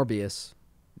favorite, Morbius.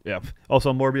 Yeah.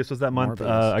 Also, Morbius was that month.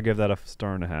 I give that a 1.5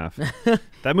 stars.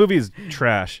 That movie is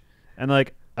trash. And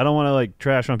like, I don't want to like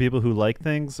trash on people who like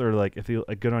things, or like if you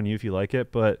like, good on you if you like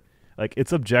it, but like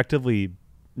it's objectively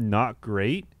not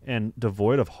great and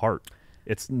devoid of heart.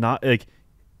 It's not like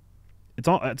it's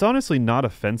honestly not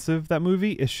offensive, that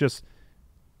movie. It's just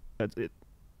the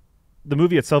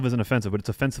movie itself isn't offensive, but it's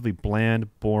offensively bland,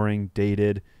 boring,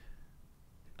 dated.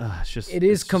 It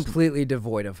is completely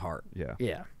devoid of heart. Yeah.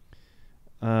 Yeah.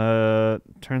 In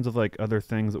terms of like other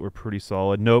things that were pretty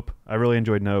solid, Nope. I really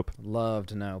enjoyed Nope.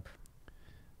 Loved Nope.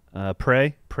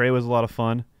 Prey was a lot of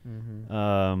fun.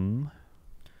 Mm-hmm.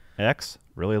 X,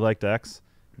 really liked X.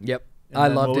 Yep, I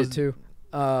loved it too.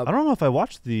 I don't know if I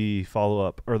watched the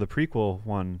follow-up or the prequel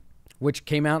one, which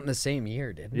came out in the same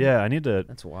year, didn't it? Yeah, I need to.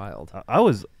 That's wild. I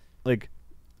was like,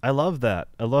 I love that.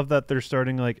 I love that they're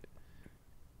starting like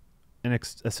a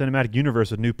cinematic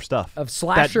universe with new stuff of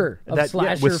slasher,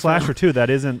 with slasher too. That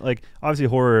isn't like, obviously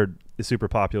horror is super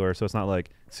popular, so it's not like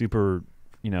super,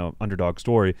 you know, underdog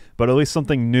story, but at least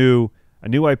something new, a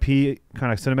new IP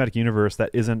kind of cinematic universe that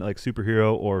isn't like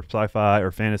superhero or sci-fi or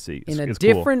fantasy. In a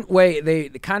different way, they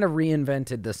kind of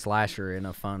reinvented the slasher in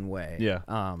a fun way. Yeah.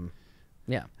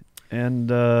 Yeah.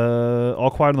 And All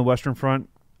Quiet on the Western Front.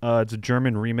 It's a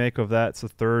German remake of that. It's the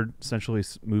third essentially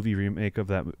movie remake of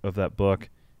that book.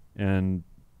 And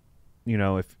you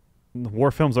know, if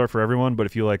war films are for everyone, but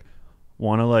if you like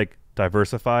want to like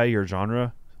diversify your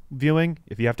genre viewing,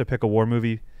 if you have to pick a war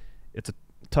movie, it's a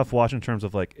tough watch in terms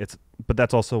of like but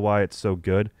that's also why it's so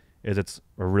good, is it's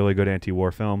a really good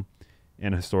anti-war film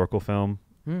and a historical film.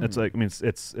 It's like, I mean,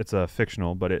 it's a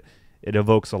fictional, but it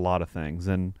evokes a lot of things,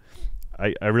 and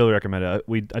I really recommend it.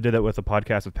 I did that with a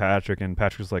podcast with Patrick, and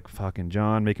Patrick was like, fucking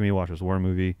John making me watch this war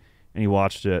movie, and he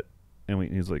watched it, and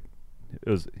he was like,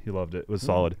 he loved it. It was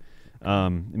solid.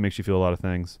 It makes you feel a lot of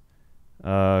things.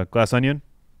 Glass Onion.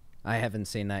 I haven't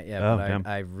seen that yet, but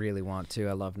I really want to.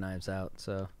 I love Knives Out,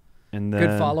 so. And then,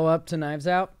 good follow-up to Knives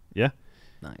Out. Yeah.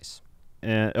 Nice.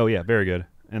 And very good.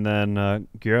 And then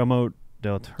Guillermo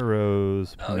del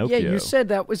Toro's Oh, Pinocchio. yeah, you said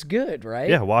that was good, right?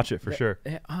 Yeah, watch it for sure.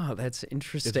 Oh, that's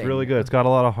interesting. It's really good. It's got a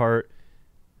lot of heart.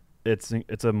 It's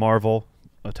a Marvel,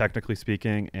 technically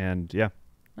speaking, and yeah.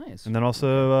 Nice. And then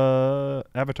also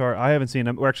Avatar. I haven't seen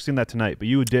it. We're actually seeing that tonight, but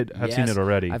you did have seen it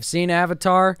already. I've seen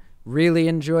Avatar. Really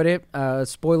enjoyed it.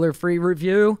 Spoiler-free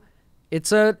review.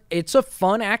 It's a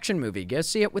fun action movie. Go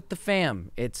see it with the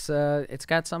fam. It's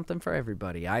got something for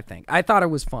everybody, I think. I thought it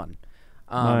was fun.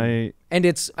 And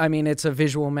it's a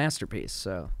visual masterpiece.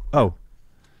 So. Oh,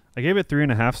 I gave it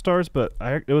 3.5 stars, but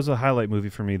it was a highlight movie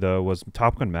for me though. Was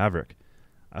Top Gun Maverick.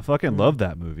 I fucking love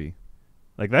that movie.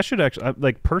 Like that should actually,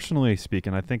 like personally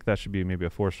speaking, I think that should be maybe a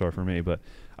 4-star for me. But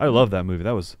I love that movie.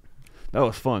 That was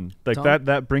fun. Like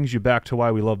that brings you back to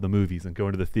why we love the movies and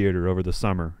going to the theater over the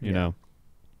summer. You know,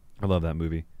 I love that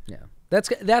movie. Yeah,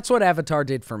 that's what Avatar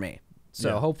did for me.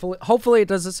 So hopefully it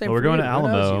does the same. Well, for we're going you. to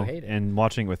Alamo and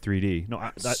watching it with 3D. No,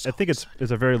 I think it's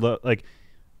a very low like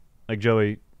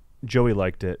Joey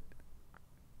liked it,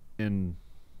 and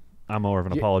I'm more of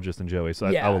an apologist than Joey, so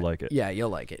I would like it. Yeah, you'll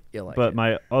like it. But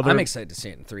I'm excited to see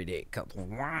it in 3D.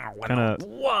 Kind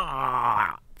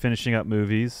of finishing up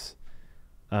movies.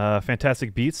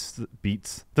 Fantastic Beats,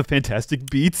 the Fantastic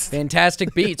Beats.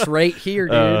 Fantastic Beats right here,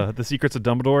 dude. The Secrets of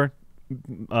Dumbledore,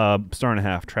 star and a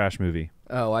half, trash movie.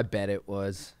 Oh, I bet it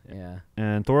was. Yeah.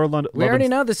 And Thor we already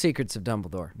know the Secrets of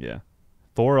Dumbledore. Yeah.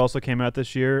 Thor also came out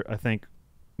this year. I think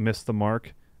missed the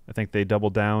mark. I think they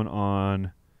doubled down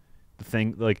on the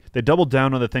thing. Like they doubled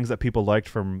down on the things that people liked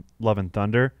from Love and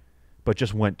Thunder, but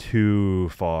just went too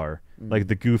far. Like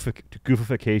the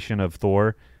goofification of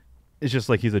Thor is just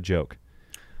like he's a joke.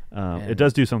 It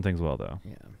does do some things well though.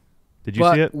 Yeah. Did you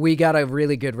see it? We got a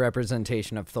really good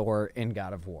representation of Thor in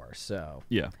God of War, so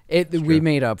yeah, we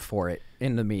made up for it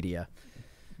in the media.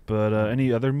 But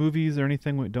any other movies or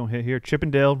anything we don't hit here? Chip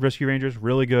and Dale Rescue Rangers,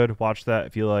 really good. Watch that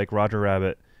if you like Roger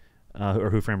Rabbit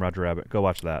or Who Framed Roger Rabbit. Go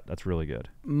watch that. That's really good.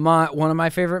 One of my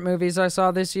favorite movies I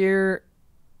saw this year.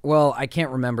 Well, I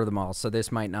can't remember them all, so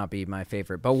this might not be my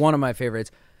favorite. But one of my favorites.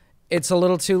 It's a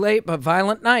little too late, but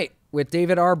Violent Night with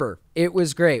David Arbor. It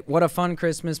was great. What a fun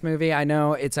Christmas movie. I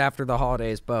know it's after the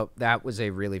holidays, but that was a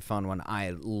really fun one.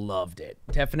 I loved it.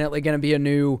 Definitely going to be a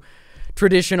new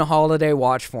traditional holiday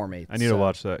watch for me. I need to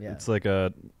watch that. Yeah. It's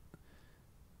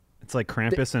like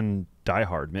Krampus and Die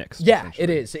Hard mixed. Yeah, it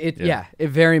is. It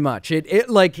very much. It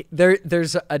like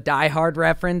there's a Die Hard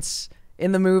reference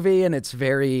in the movie, and it's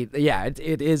very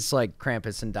it is like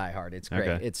Krampus and Die Hard. It's great.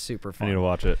 Okay. It's super fun. I need to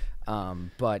watch it.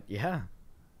 But yeah.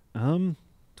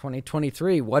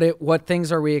 2023. What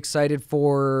things are we excited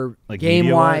for, like game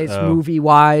wise, movie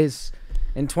wise,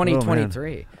 in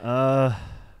 2023? I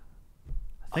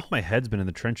think my head's been in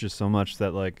the trenches so much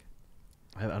that like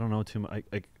I don't know too much.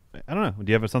 I don't know.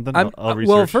 Do you have something? I'll research.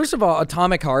 Well, first of all,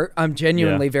 Atomic Heart. I'm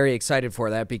genuinely very excited for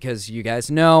that because you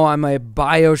guys know I'm a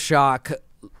BioShock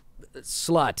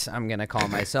slut. I'm gonna call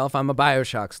myself. I'm a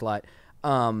BioShock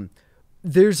slut.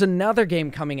 There's another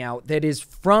game coming out that is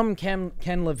from Ken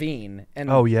Levine. And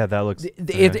oh, yeah, that looks...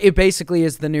 It basically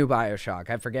is the new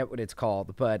BioShock. I forget what it's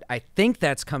called, but I think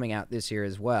that's coming out this year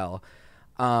as well.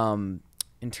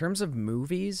 In terms of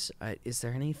movies, is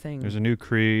there anything... There's a new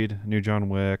Creed, new John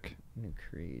Wick. New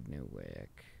Creed, new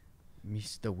Wick.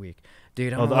 Mr. Wick.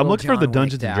 Dude, I'm looking for the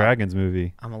Dungeons & Dragons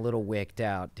movie. I'm a little wicked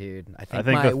out, dude. I think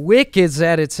my wick is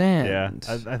at its end. Yeah,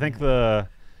 I think the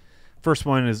first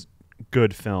one is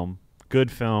good film. Good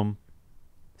film.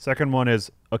 Second one is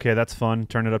okay. That's fun.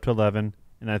 Turn it up to 11.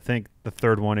 And I think the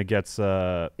third one it gets.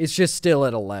 It's just still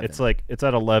at 11. It's like it's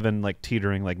at 11, like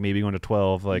teetering, like maybe going to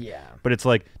 12. Like, but it's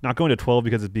like not going to 12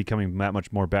 because it's becoming that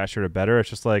much more batshit or better. It's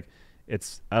just like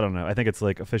I don't know. I think it's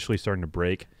like officially starting to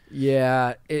break.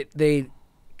 Yeah,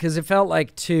 because it felt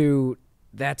like 2.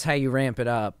 That's how you ramp it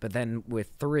up, but then with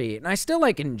 3, and I still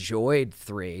like enjoyed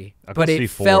 3, but it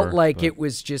felt like it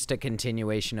was just a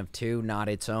continuation of 2, not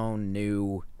its own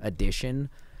new addition.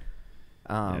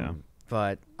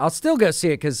 But I'll still go see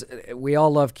it because we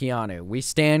all love Keanu. We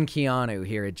stan Keanu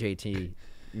here at JT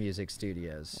Music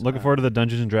Studios. Looking forward to the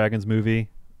Dungeons and Dragons movie.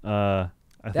 I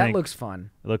think looks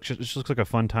fun. It just looks like a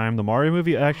fun time. The Mario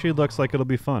movie actually looks like it'll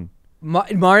be fun.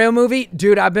 Mario movie,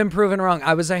 dude, I've been proven wrong.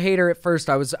 I was a hater at first.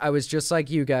 I was just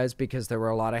like you guys because there were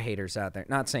a lot of haters out there.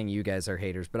 Not saying you guys are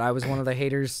haters, but I was one of the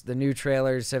haters. The new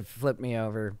trailers have flipped me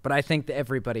over, but I think that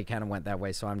everybody kind of went that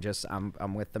way. So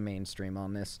I'm with the mainstream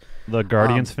on this. The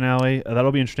Guardians finale,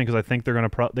 that'll be interesting because I think they're gonna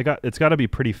it's got to be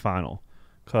pretty final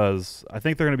because I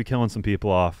think they're gonna be killing some people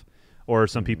off, or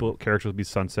some characters will be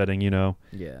sunsetting. Yeah,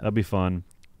 that'll be fun.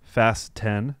 Fast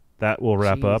 10. That will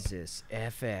wrap up. Jesus,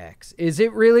 FX. Is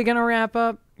it really going to wrap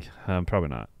up? Probably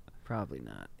not. Probably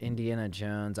not. Indiana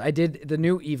Jones. The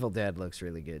new Evil Dead looks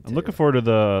really good, too. I'm looking forward to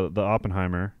the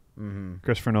Oppenheimer. Mm-hmm.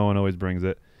 Christopher Nolan always brings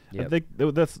it. Yep. I think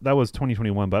that was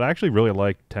 2021, but I actually really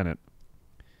liked Tenet.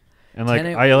 And like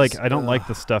Tenet I don't like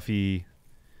the stuffy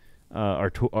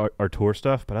Artur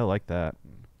stuff, but I like that.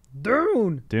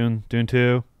 Dune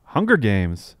 2, Hunger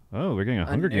Games. Oh, we're getting a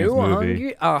Hunger Games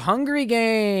movie. Hungry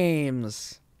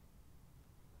Games.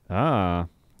 Ah,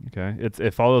 okay.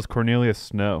 It follows Cornelius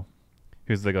Snow,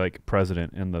 who's the like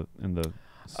president in the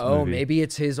movie. Maybe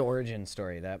it's his origin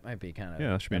story. That might be kind of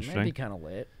that should be interesting. Might be kind of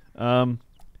lit.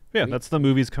 That's the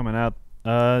movies coming out.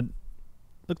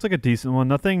 Looks like a decent one.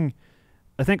 Nothing.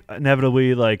 I think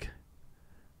inevitably like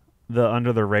the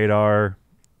under the radar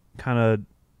kind of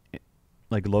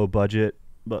like low budget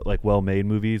but like well made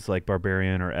movies like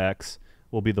Barbarian or X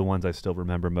will be the ones I still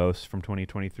remember most from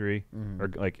 2023 or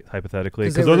like hypothetically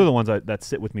because those are the ones that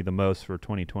sit with me the most for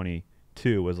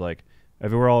 2022 was like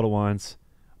Everywhere All at Once,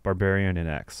 Barbarian, and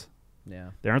X.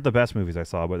 Yeah, they aren't the best movies I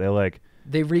saw, but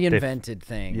they reinvented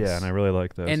things. Yeah, and I really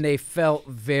like those. And they felt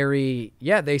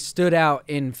they stood out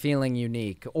in feeling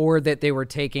unique, or that they were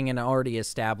taking an already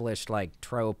established like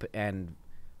trope and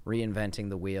reinventing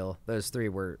the wheel. Those three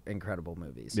were incredible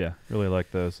movies. Yeah, really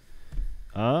like those.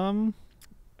 And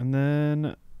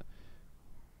then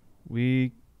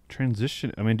we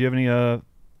transition. I mean, do you have any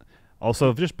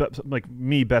also just like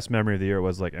me best memory of the year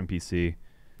was like MPC.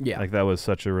 Yeah. Like that was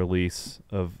such a release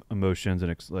of emotions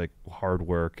and like hard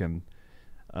work and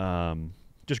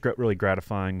just really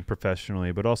gratifying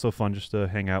professionally, but also fun just to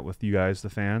hang out with you guys, the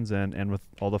fans, and with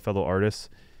all the fellow artists.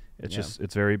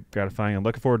 It's very gratifying. I'm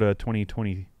looking forward to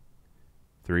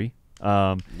 2023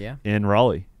 in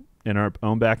Raleigh in our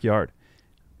own backyard.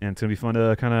 And it's going to be fun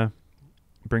to kind of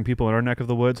bring people in our neck of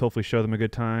the woods, hopefully show them a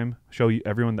good time, show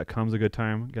everyone that comes a good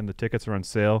time. Again, the tickets are on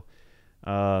sale.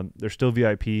 They're still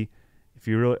VIP. If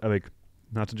you really like,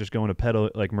 not to just go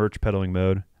into merch peddling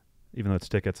mode, even though it's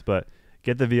tickets, but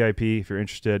get the VIP if you're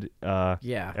interested.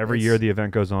 Every year the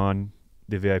event goes on,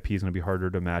 the VIP is going to be harder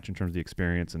to match in terms of the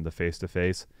experience and the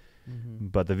face-to-face. Mm-hmm.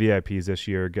 But the VIPs this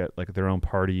year get like their own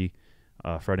party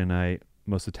Friday night.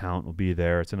 Most of the talent will be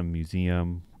there. It's in a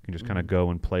museum. You can just kind of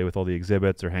go and play with all the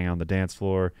exhibits or hang out on the dance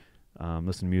floor,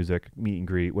 listen to music, meet and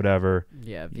greet, whatever.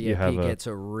 Yeah, VIP gets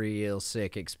a real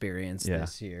sick experience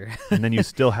this year. And then you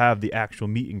still have the actual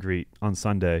meet and greet on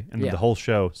Sunday and then the whole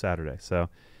show Saturday. So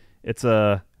it's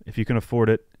if you can afford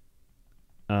it,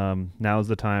 now is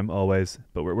the time always.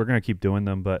 But we're going to keep doing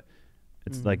them, but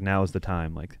it's like now is the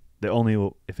time. Like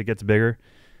if it gets bigger,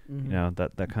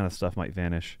 that kind of stuff might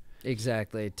vanish.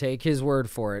 Exactly. Take his word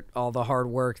for it. All the hard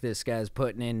work this guy's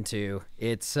putting into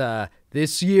it's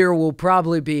this year will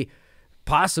probably be,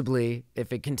 possibly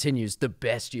if it continues, the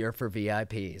best year for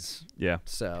VIPs. Yeah.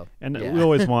 So we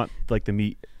always want like the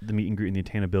meet and greet and the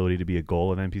attainability to be a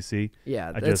goal of NPC.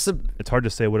 Yeah. It's hard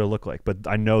to say what it'll look like, but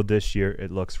I know this year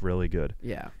it looks really good.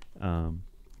 Yeah.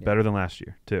 Better than last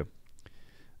year too.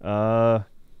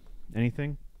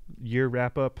 Anything? Year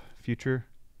wrap up, future?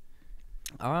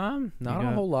 Not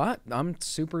a whole lot. I'm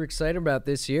super excited about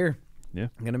this year. Yeah.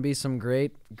 Going to be some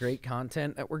great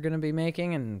content that we're going to be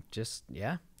making, and just,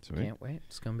 Sweet. Can't wait.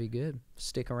 It's going to be good.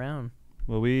 Stick around.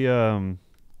 Well, we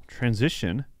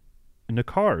transition into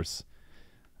cars.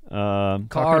 Talking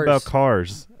about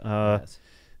cars. Yes.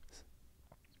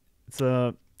 It's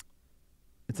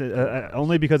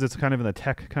only because it's kind of in the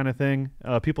tech kind of thing.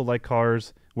 People like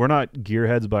cars. We're not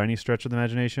gearheads by any stretch of the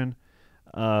imagination.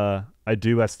 I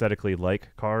do aesthetically like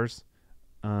cars,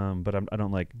 but I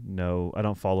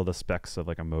don't follow the specs of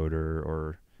like a motor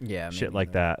or shit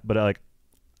like that. But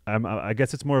I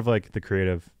guess it's more of like the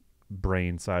creative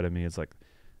brain side of me is like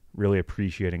really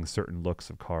appreciating certain looks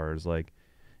of cars, like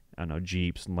I don't know,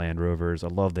 Jeeps and Land Rovers. I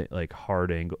love the like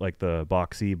hard angle, like the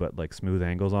boxy but like smooth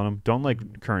angles on them. Don't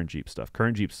like current Jeep stuff.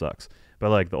 Current Jeep sucks. But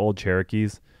like the old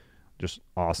Cherokees, just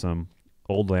awesome.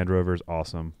 Old Land Rovers,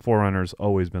 awesome. 4Runners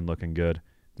always been looking good.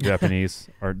 Japanese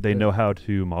they know how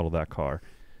to model that car.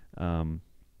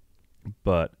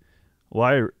 But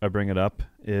why I bring it up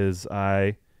is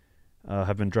I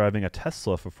have been driving a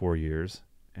Tesla for 4 years,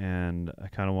 and I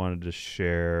kind of wanted to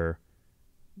share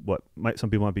some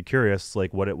people might be curious,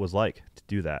 like what it was like to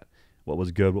do that, what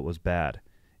was good, what was bad.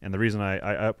 And the reason I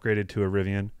upgraded to a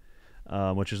Rivian,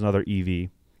 which is another EV,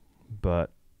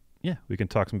 but yeah, we can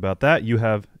talk some about that. You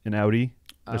have an Audi.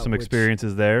 There's some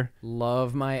experiences there.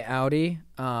 Love my Audi.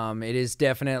 It is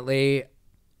definitely,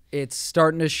 it's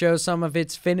starting to show some of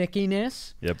its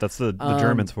finickiness. Yep, that's the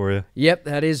Germans for you. Yep,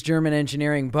 that is German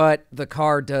engineering, but the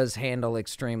car does handle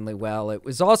extremely well. It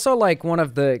was also like one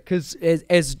of the, because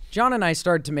as John and I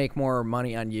started to make more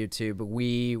money on YouTube,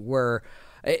 we were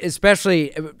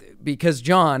especially because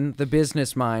John, the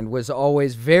business mind, was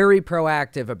always very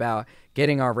proactive about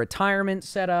getting our retirement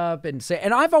set up, and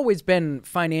I've always been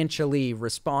financially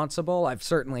responsible. I've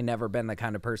certainly never been the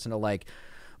kind of person to like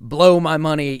blow my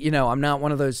money. You know, I'm not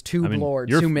one of those tube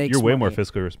lords who makes you're way money. more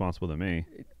fiscally responsible than me.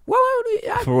 Well,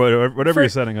 for whatever you're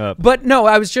setting up. But no,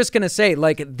 I was just gonna say,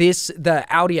 like, the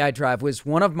Audi I drive was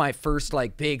one of my first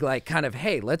like big like kind of,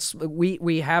 hey,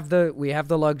 we have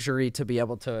the luxury to be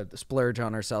able to splurge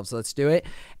on ourselves. Let's do it.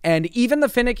 And even the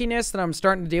finickiness that I'm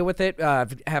starting to deal with it,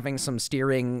 having some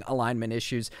steering alignment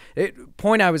issues.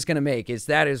 Point I was gonna make is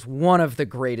that is one of the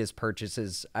greatest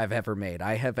purchases I've ever made.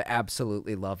 I have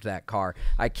absolutely loved that car.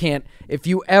 I can't. If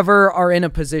you ever are in a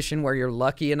position where you're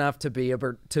lucky enough to be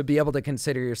able to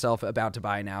consider yourself about to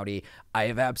buy an Audi, I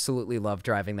have absolutely loved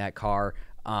driving that car.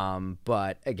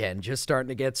 But again, just starting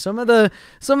to get some of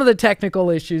the technical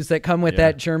issues that come with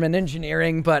that German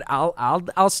engineering, but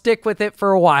I'll stick with it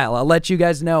for a while. I'll let you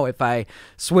guys know if I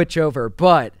switch over.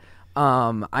 But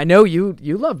I know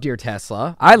you loved your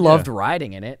Tesla. I loved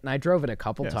riding in it, and I drove it a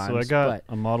couple times. So I got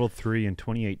a Model 3 in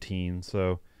 2018,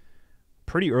 so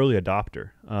pretty early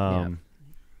adopter.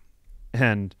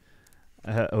 And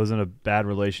I was in a bad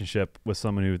relationship with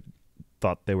someone who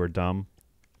thought they were dumb,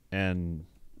 and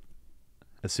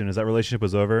as soon as that relationship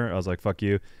was over, I was like, fuck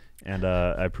you, and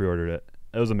I pre-ordered it.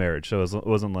 It was a marriage, so it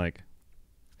wasn't like,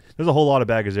 there's a whole lot of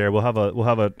baggage there. We'll have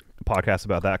a podcast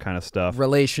about that kind of stuff.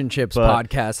 Relationships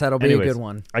podcast. That'll be a good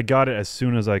one. I got it as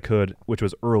soon as I could, which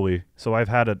was early. So I've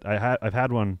had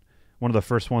one of the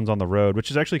first ones on the road, which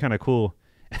is actually kind of cool.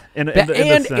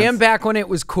 And back when it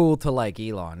was cool to like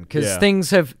Elon, because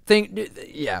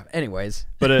anyways.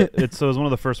 But it was one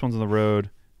of the first ones on the road,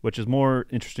 which is more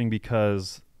interesting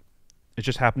because it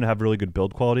just happened to have really good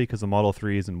build quality, because the Model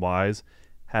 3s and Ys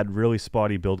had really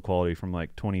spotty build quality from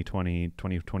like 2020,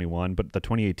 2021, but the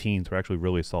 2018s were actually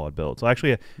really solid builds. So I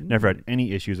actually never had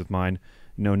any issues with mine.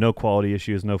 No quality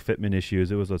issues, no fitment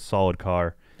issues. It was a solid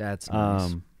car. That's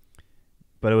nice.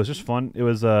 But it was just fun. It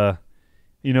was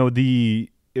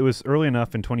it was early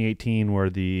enough in 2018 where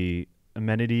the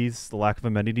lack of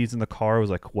amenities in the car was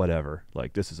like, whatever.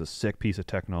 Like, this is a sick piece of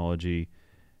technology.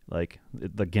 Like,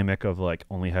 the gimmick of like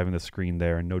only having the screen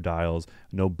there and no dials,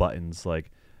 no buttons.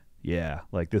 Like, yeah,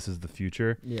 like this is the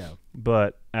future. Yeah.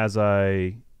 But as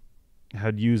I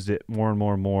had used it more and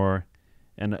more and more,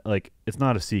 and like, it's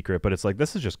not a secret, but it's like,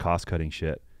 this is just cost cutting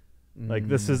shit. Like,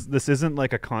 this isn't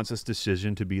like a conscious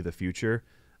decision to be the future,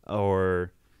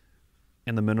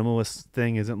 and the minimalist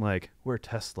thing isn't like, we're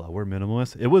Tesla, we're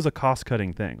minimalist. It was a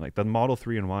cost-cutting thing. Like, the Model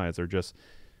 3 and Ys are just,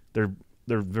 they're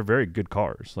very good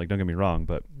cars. Like, don't get me wrong,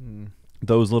 but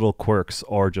those little quirks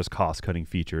are just cost-cutting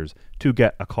features to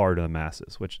get a car to the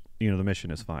masses, which, the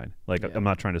mission is fine. Like, I'm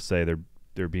not trying to say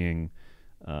they're being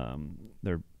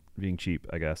cheap,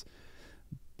 I guess.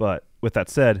 But with that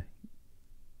said,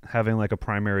 having like a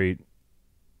primary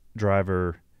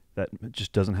driver that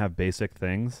just doesn't have basic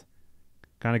things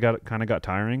kind of got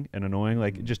tiring and annoying.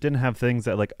 Like, it just didn't have things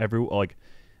that like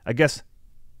I guess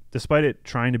despite it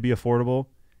trying to be affordable,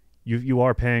 you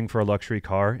are paying for a luxury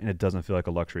car, and it doesn't feel like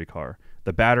a luxury car.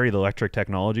 The battery, the electric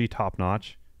technology, top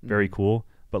notch, very cool,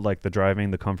 but like the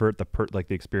driving, the comfort, like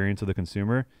the experience of the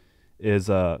consumer is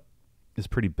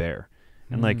pretty bare.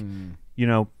 And like,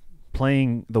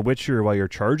 playing The Witcher while you're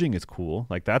charging is cool.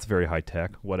 Like, that's very high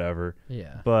tech, whatever.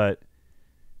 Yeah. But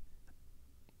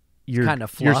you're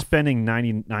you're spending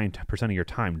 99% of your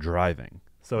time driving.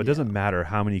 So it doesn't matter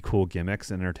how many cool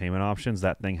gimmicks and entertainment options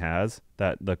that thing has,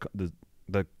 that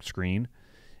the screen,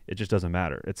 it just doesn't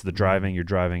matter. It's the driving, you're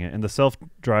driving it. And the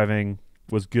self-driving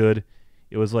was good.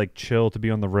 It was like chill to be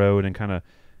on the road, and kind of,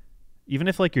 even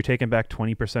if like you're taking back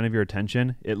 20% of your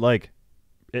attention,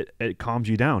 it calms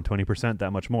you down 20%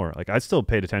 that much more. Like, I still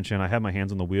paid attention. I had my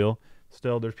hands on the wheel.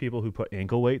 Still, there's people who put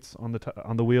ankle weights on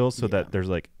the wheels so that there's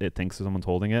like, it thinks someone's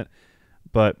holding it.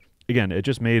 But again, it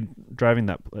just made driving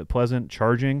that pleasant.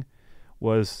 Charging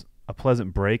was a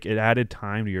pleasant break. It added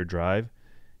time to your drive.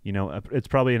 It's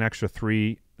probably an extra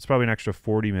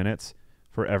 40 minutes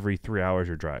for every 3 hours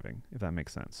you're driving, if that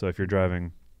makes sense. So if you're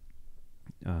driving,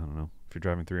 I don't know, if you're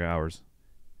driving 3 hours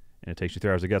and it takes you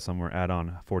 3 hours to get somewhere, add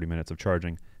on 40 minutes of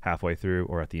charging halfway through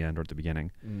or at the end or at the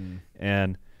beginning.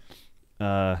 And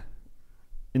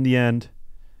in the end,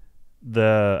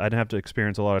 I didn't have to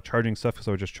experience a lot of charging stuff because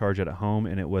I would just charge it at home,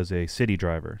 and it was a city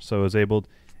driver. So I was able,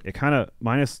 it kind of,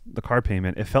 minus the car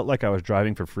payment, it felt like I was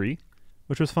driving for free,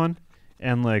 which was fun.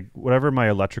 And like, whatever my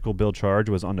electrical bill charge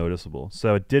was unnoticeable.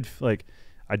 So it did, like,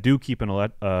 I do keep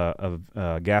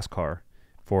a gas car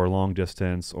for long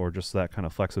distance or just that kind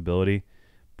of flexibility.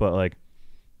 But like,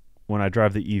 when I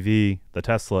drive the EV, the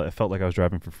Tesla, it felt like I was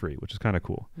driving for free, which is kind of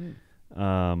cool.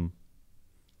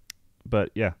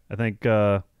 But yeah, I think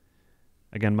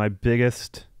again, my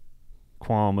biggest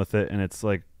qualm with it, and it's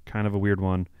like kind of a weird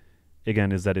one,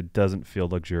 again, is that it doesn't feel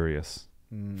luxurious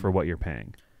for what you're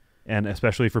paying. And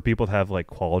especially for people that have like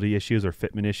quality issues or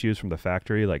fitment issues from the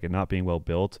factory, like it not being well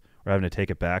built or having to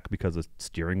take it back because the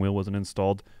steering wheel wasn't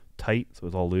installed tight, so it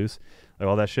was all loose, like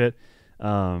all that shit.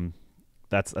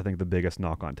 That's, I think, the biggest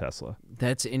knock on Tesla.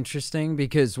 That's interesting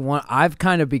because I've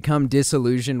kind of become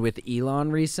disillusioned with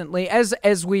Elon recently,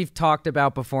 as we've talked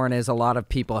about before, and as a lot of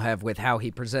people have with how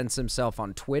he presents himself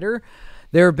on Twitter.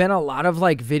 There have been a lot of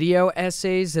like video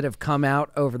essays that have come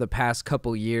out over the past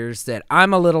couple years that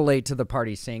I'm a little late to the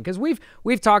party seeing, because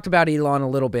we've talked about Elon a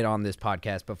little bit on this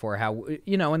podcast before, how,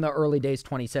 you know, in the early days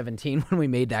 2017 when we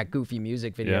made that goofy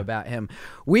music video about him,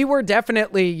 we were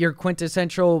definitely your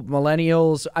quintessential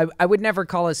millennials. I would never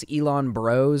call us Elon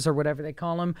bros or whatever they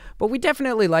call him, but we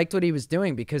definitely liked what he was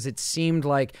doing because it seemed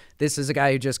like this is a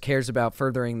guy who just cares about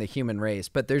furthering the human race.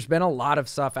 But there's been a lot of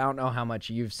stuff, I don't know how much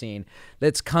you've seen,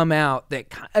 that's come out that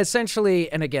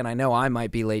essentially, and again, I know I might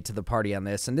be late to the party on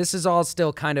this, and this is all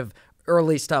still kind of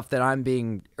early stuff that I'm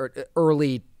being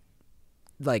early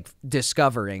like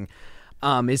discovering,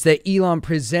 is that Elon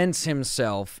presents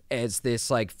himself as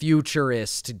this like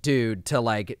futurist dude to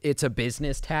like, it's a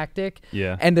business tactic.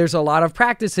 Yeah. And there's a lot of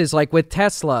practices like with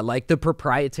Tesla, like the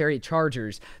proprietary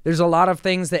chargers. There's a lot of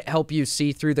things that help you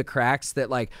see through the cracks that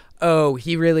like, oh,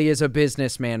 he really is a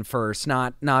businessman first,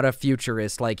 not a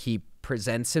futurist like he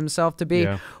presents himself to be,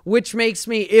 which makes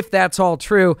me, if that's all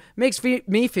true, makes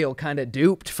me feel kind of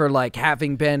duped for like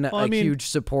having been huge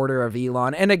supporter of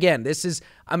Elon. And again,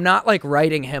 I'm not like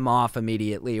writing him off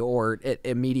immediately or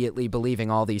immediately believing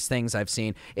all these things I've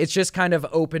seen. It's just kind of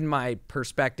opened my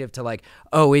perspective to like,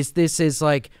 oh, is this as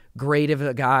like great of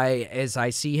a guy as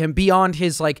I see him beyond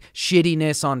his like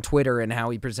shittiness on Twitter and how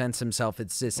he presents himself?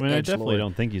 It's this I definitely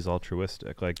don't think he's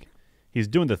altruistic. Like, he's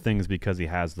doing the things because he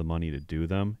has the money to do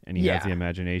them, and he has the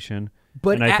imagination.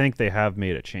 And I think they have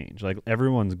made a change. Like,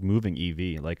 everyone's moving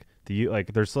EV. Like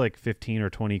there's like 15 or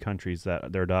 20 countries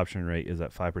that their adoption rate is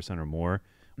at 5% or more,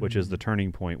 which is the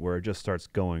turning point where it just starts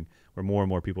going, where more and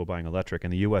more people are buying electric.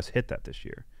 And the U.S. hit that this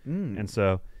year. And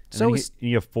so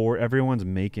you have everyone's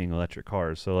making electric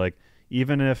cars. So like,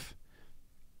 even if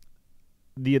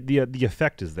the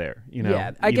effect is there, you know.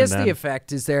 Yeah, I guess the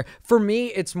effect is there. For me,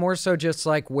 it's more so just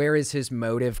like, where is his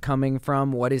motive coming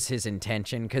from? What is his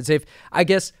intention? Because I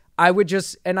guess I would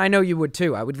just, and I know you would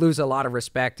too, I would lose a lot of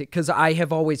respect because I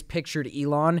have always pictured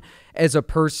Elon as a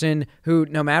person who,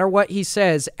 no matter what he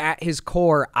says, at his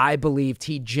core, I believed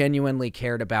he genuinely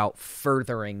cared about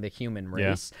furthering the human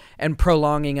race and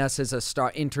prolonging us as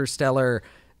a interstellar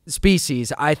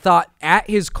species. I thought at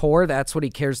his core that's what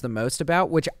he cares the most about,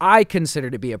 which I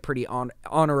consider to be a pretty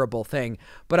honorable thing,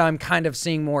 but I'm kind of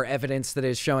seeing more evidence that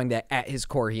is showing that at his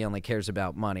core he only cares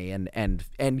about money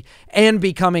and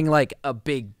becoming like a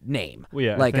big name,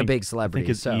 like a big celebrity. I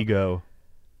think his ego,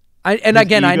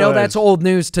 I know that's old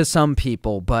news to some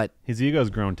people, but his ego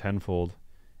has grown tenfold,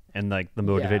 and like the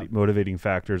motivating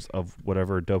factors of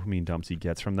whatever dopamine dumps he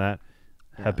gets from that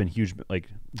have been huge like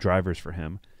drivers for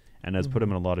him. And has put him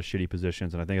in a lot of shitty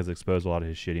positions, and I think has exposed a lot of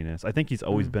his shittiness. I think he's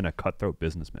always been a cutthroat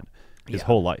businessman his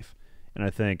whole life, and I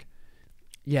think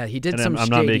he did some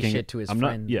shady shit to his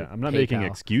friend. I'm not making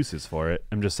excuses for it.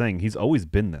 I'm just saying he's always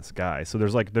been this guy. So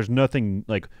there's nothing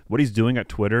like what he's doing at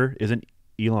Twitter isn't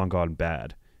Elon gone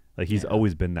bad. Like he's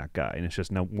always been that guy, and it's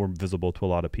just now more visible to a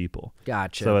lot of people.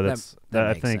 Gotcha. So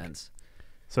that makes sense.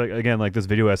 So again, like this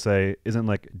video essay isn't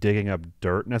like digging up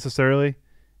dirt necessarily.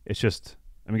 It's just,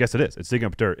 I mean, I guess it is. It's digging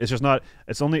up dirt. It's just not.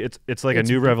 It's like a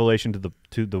new revelation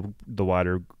to the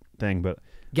wider thing. But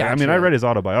I mean, I read his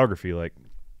autobiography like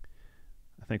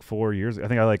I think 4 years. I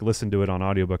think I like listened to it on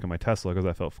audiobook in my Tesla because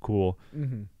I felt cool.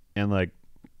 And like,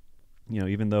 you know,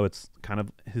 even though it's kind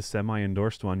of his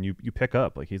semi-endorsed one, you pick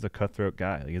up like he's a cutthroat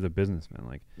guy. Like he's a businessman.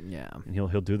 Like and he'll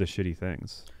do the shitty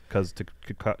things because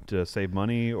to save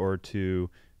money or to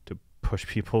push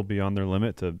people beyond their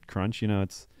limit to crunch. You know,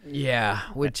 it's. Yeah,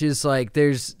 which is like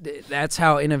that's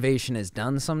how innovation is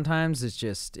done sometimes. It's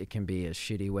just it can be a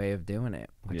shitty way of doing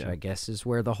it, which I guess is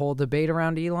where the whole debate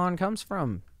around Elon comes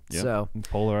from. Yep. So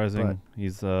polarizing.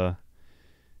 He's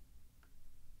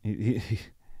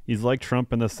he's like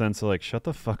Trump in the sense of like shut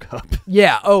the fuck up.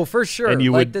 Yeah, oh for sure. And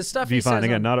you like would the stuff be he fine. says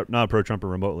Again, not a pro-Trumper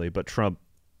remotely, but Trump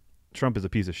is a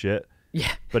piece of shit.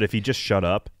 Yeah. But if he just shut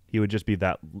up, he would just be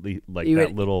that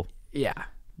little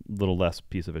less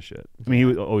piece of a shit. I mean,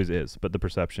 he always is, but the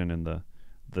perception and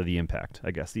the impact,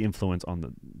 I guess, the influence on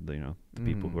the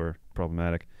people who are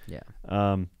problematic. Yeah.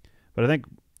 But I think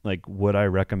like, would I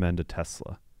recommend a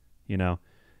Tesla? You know,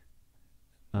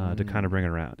 to kind of bring it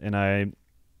around. And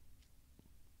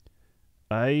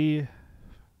I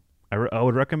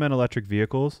would recommend electric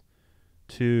vehicles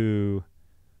to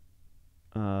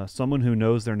someone who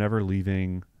knows they're never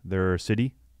leaving their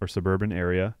city or suburban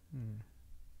area.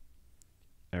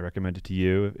 I recommend it to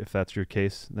you if that's your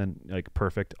case. Then, like,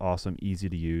 perfect, awesome, easy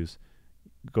to use.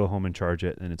 Go home and charge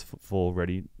it, and it's full,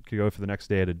 ready to go for the next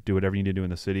day to do whatever you need to do in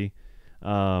the city.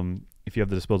 If you have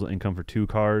the disposable income for 2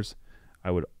 cars,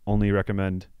 I would only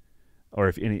recommend, or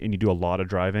if and you do a lot of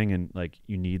driving and like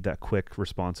you need that quick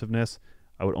responsiveness,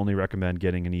 I would only recommend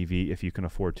getting an EV if you can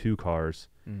afford 2 cars.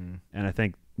 And I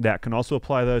think that can also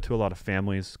apply though to a lot of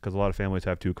families, because a lot of families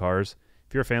have 2 cars.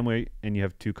 If you're a family and you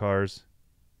have 2 cars,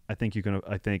 I think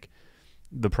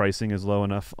the pricing is low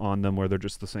enough on them where they're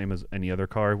just the same as any other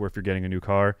car, where if you're getting a new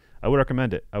car, I would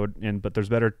recommend it. But there's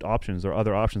better options or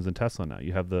other options than Tesla now.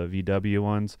 You have the VW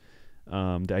ones, the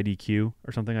IDQ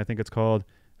or something I think it's called.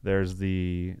 There's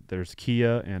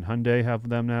Kia and Hyundai have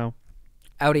them now.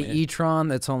 Audi e-tron,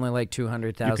 that's only like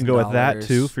 $200,000. You can go with that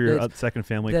too for your second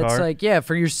family car. That's like, yeah,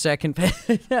 for your second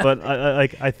But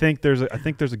I think there's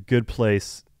a good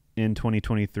place in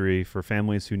 2023 for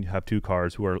families who have 2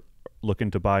 cars who are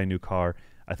looking to buy a new car.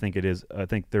 I think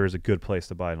there is a good place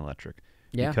to buy an electric.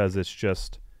 Yeah. Because it's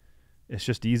just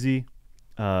easy.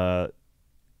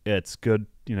 It's good,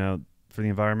 for the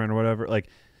environment or whatever. Like,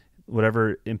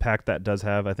 whatever impact that does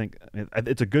have, I think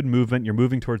it's a good movement. You're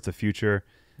moving towards the future.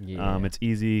 Yeah. It's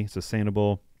easy,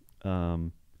 sustainable,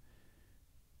 and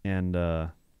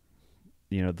a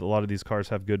lot of these cars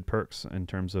have good perks in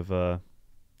terms of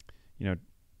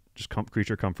just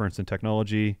creature comforts and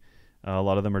technology. A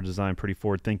lot of them are designed pretty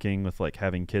forward thinking, with like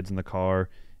having kids in the car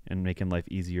and making life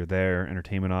easier there.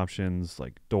 Entertainment options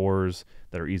like doors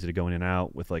that are easy to go in and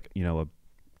out with, like,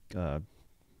 a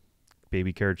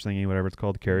baby carriage thingy, whatever it's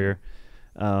called, carrier.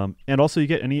 And also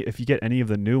if you get any of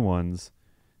the new ones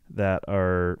that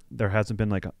there hasn't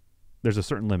been there's a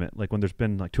certain limit. Like when there's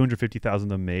been like 250,000 of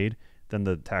them made, then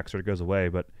the tax rate goes away.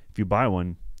 But if you buy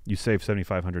one, you save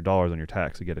 $7,500 on your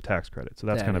tax to get a tax credit. So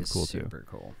that's kind of cool too. Super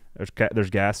cool.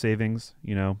 There's gas savings,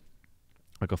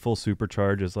 like a full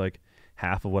supercharge is like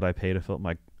half of what I pay to fill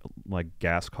up my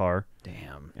gas car.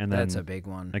 Damn. And that's then, a big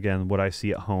one. Again, what I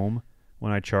see at home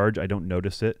when I charge, I don't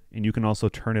notice it. And you can also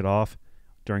turn it off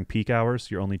during peak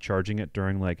hours. You're only charging it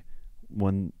during like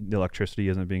when the electricity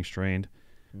isn't being strained.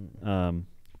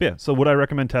 Yeah. So would I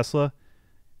recommend Tesla?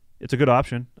 It's a good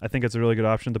option. I think it's a really good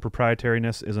option. The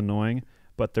proprietariness is annoying,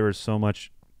 but there is so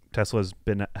much. Tesla's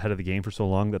been ahead of the game for so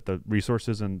long that the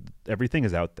resources and everything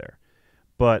is out there.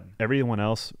 But everyone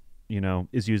else,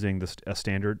 is using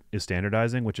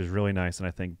standardizing, which is really nice, and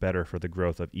I think better for the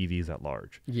growth of EVs at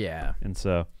large. Yeah. And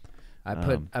so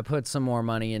I put some more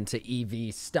money into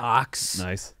EV stocks.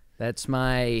 Nice. That's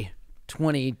my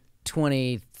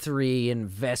 2023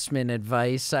 investment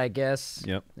advice, I guess.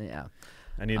 Yep. Yeah.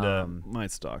 I need my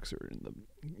stocks are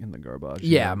in the garbage.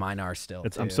 Yeah, mine are still.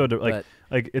 I'm so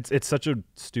it's such a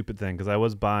stupid thing, because I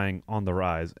was buying on the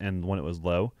rise and when it was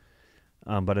low,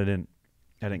 but I didn't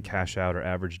cash out or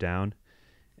average down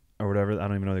or whatever. I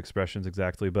don't even know the expressions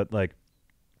exactly, but like,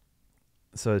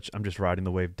 so I'm just riding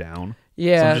the wave down.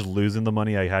 Yeah. So I'm just losing the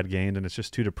money I had gained, and it's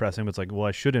just too depressing. But it's like, well,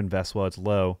 I should invest while it's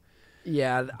low.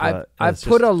 Yeah, I've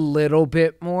put a little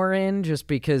bit more in just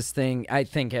because I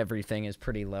think everything is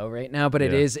pretty low right now, but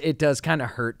it does kind of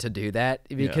hurt to do that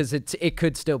because it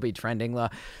could still be trending low.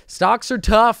 Stocks are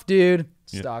tough, dude.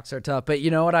 Stocks are tough, but you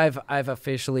know what I've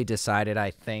officially decided I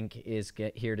think is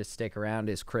here to stick around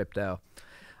is crypto.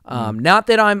 Not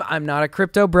that I'm not a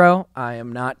crypto bro. I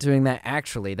am not doing that.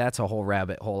 Actually, that's a whole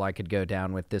rabbit hole I could go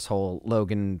down with this whole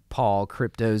Logan Paul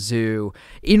crypto zoo.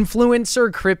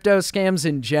 Influencer crypto scams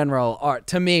in general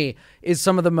to me is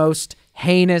some of the most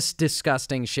heinous,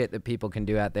 disgusting shit that people can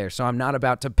do out there. So I'm not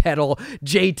about to peddle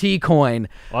JT coin.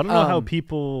 Well, I don't know how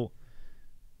people,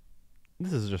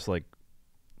 this is just like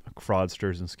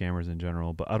fraudsters and scammers in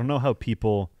general, but I don't know how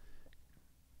people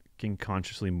can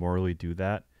consciously, morally do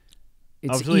that.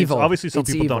 It's evil. Obviously, some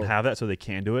people evil. don't have that, so they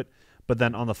can do it. But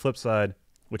then on the flip side,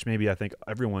 which maybe I think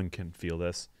everyone can feel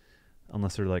this,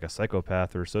 unless they're like a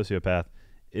psychopath or a sociopath,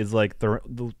 is like the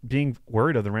being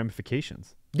worried of the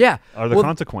ramifications. Yeah. are the Well,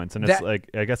 consequence. And it's like,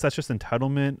 I guess that's just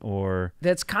entitlement, or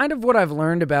that's kind of what I've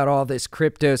learned about all this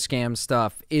crypto scam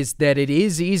stuff, is that it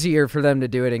is easier for them to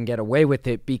do it and get away with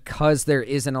it because there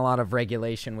isn't a lot of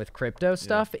regulation with crypto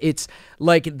stuff. It's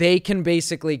like they can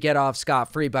basically get off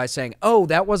scot-free by saying, oh,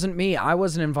 that wasn't me. I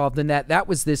wasn't involved in that. That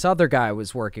was this other guy I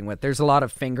was working with. There's a lot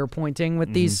of finger pointing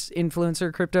with these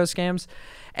influencer crypto scams.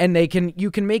 And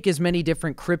you can make as many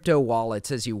different crypto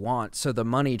wallets as you want, so the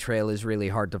money trail is really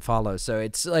hard to follow. So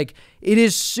it's like, it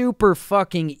is super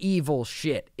fucking evil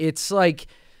shit. It's like,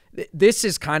 this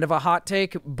is kind of a hot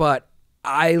take, but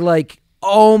I like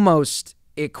almost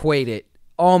equate it,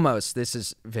 this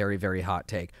is very, very hot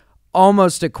take,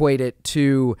 almost equate it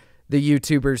to the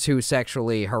YouTubers who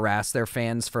sexually harass their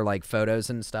fans for like photos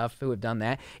and stuff, who have done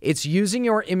that. It's using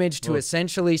your image to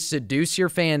essentially seduce your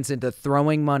fans into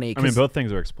throwing money. I mean, both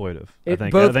things are exploitive. I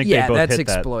think that's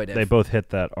exploitive. They both hit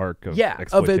that arc of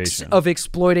exploitation. of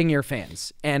exploiting your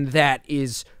fans, and that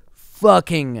is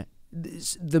fucking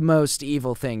the most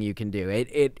evil thing you can do.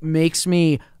 It makes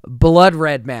me blood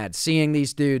red mad seeing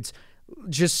these dudes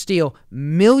just steal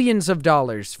millions of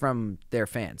dollars from their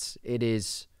fans. It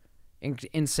is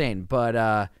insane.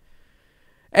 But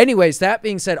anyways, that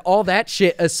being said, all that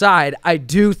shit aside, I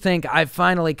do think I've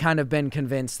finally kind of been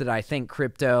convinced that I think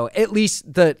crypto, at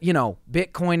least the,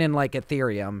 Bitcoin and like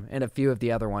Ethereum and a few of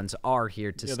the other ones, are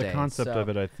here to stay. The concept of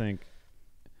it, I think,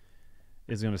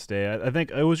 is going to stay. I think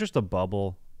it was just a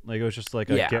bubble. Like, it was just like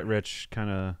a get rich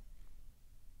kind of.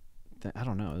 I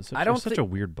don't know. It's such a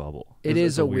weird bubble. It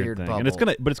is a weird thing. bubble, and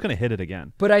it's gonna hit it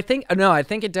again. But I think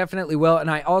it definitely will. And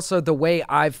I also, the way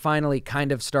I've finally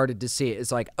kind of started to see it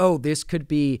is like, oh, this could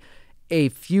be a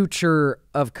future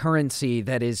of currency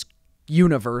that is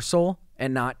universal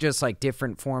and not just like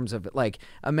different forms of it. Like,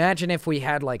 imagine if we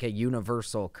had like a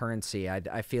universal currency.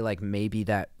 I feel like maybe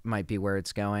that might be where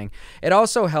it's going. It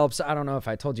also helps, I don't know if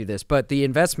I told you this, but the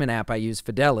investment app I use,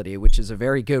 Fidelity, which is a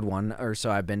very good one, or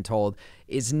so I've been told,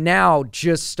 is now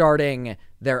just starting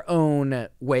their own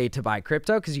way to buy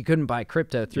crypto, because you couldn't buy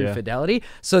crypto through Fidelity.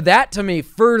 So that to me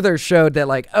further showed that,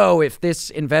 like, oh, if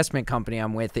this investment company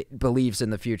I'm with believes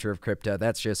in the future of crypto,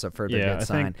 that's just a further good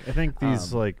sign. I think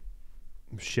these like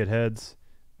shitheads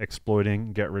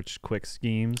exploiting get rich quick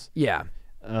schemes. Yeah.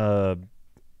 And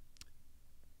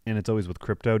it's always with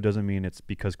crypto. Doesn't mean it's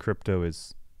because crypto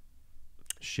is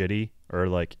shitty or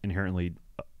like inherently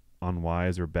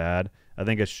unwise or bad. I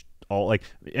think it's all like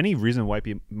any reason why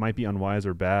it might be unwise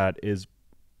or bad is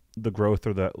the growth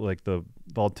or the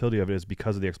volatility of it is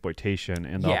because of the exploitation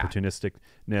and the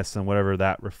opportunisticness and whatever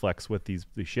that reflects with these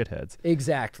shitheads.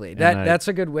 Exactly. That's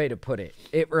a good way to put it.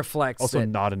 It reflects. Also,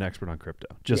 not an expert on crypto,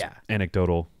 just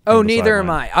anecdotal. Oh, neither am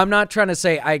I. I'm not trying to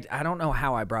say I don't know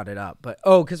how I brought it up, but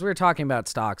because we were talking about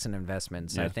stocks and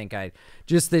investments. I think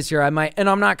just this year I might, and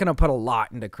I'm not going to put a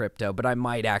lot into crypto, but I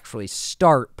might actually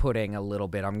start putting a little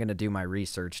bit. I'm going to do my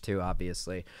research too,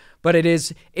 obviously. But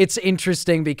it's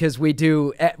interesting because we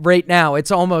do right now.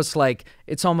 It's almost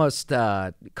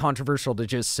controversial to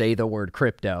just say the word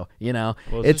crypto. Well,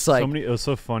 it's like it was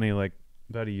so funny. Like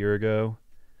about a year ago,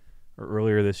 or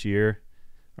earlier this year,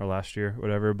 or last year,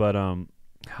 whatever. But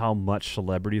how much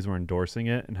celebrities were endorsing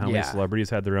it, and how many celebrities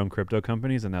had their own crypto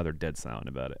companies, and now they're dead silent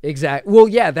about it. Exactly. Well,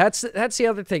 yeah, that's the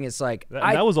other thing. It's like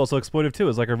that was also exploitive too.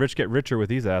 It's like a rich get richer with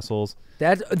these assholes.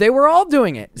 That they were all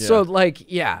doing it. Yeah. So like,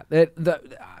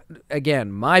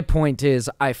 again, my point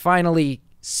is I finally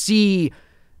see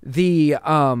the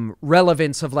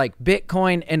relevance of like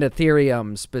Bitcoin and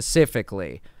Ethereum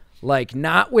specifically, like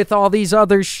not with all these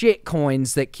other shit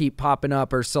coins that keep popping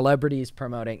up or celebrities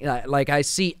promoting. Like I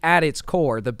see at its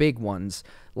core the big ones.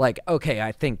 Like, okay,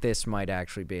 I think this might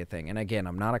actually be a thing. And again,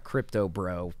 I'm not a crypto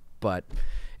bro, but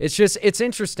it's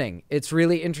interesting. It's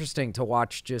really interesting to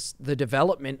watch just the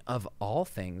development of all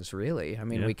things, really. I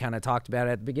mean, we kind of talked about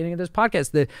it at the beginning of this podcast,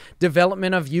 the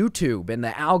development of YouTube and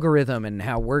the algorithm and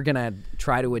how we're going to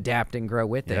try to adapt and grow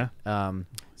with it.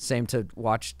 Same to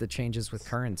watch the changes with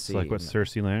currency. It's like what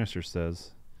Cersei Lannister says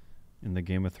in the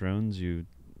Game of Thrones, you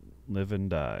live and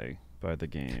die by the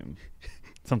game.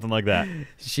 Something like that.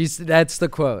 That's the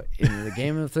quote. In the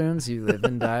Game of Thrones, you live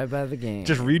and die by the game.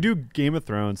 Just redo Game of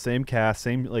Thrones, same cast,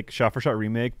 same like shot for shot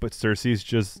remake, but Cersei's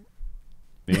just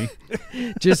me.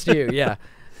 Just you, yeah.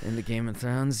 In the Game of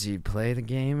Thrones, you play the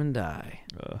game and die.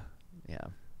 Yeah.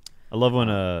 I love when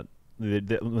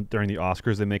during the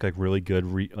Oscars they make like really good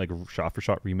shot for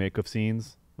shot remake of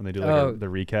scenes when they do like the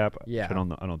recap. Yeah. I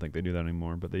don't think they do that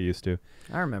anymore, but they used to.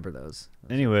 I remember those.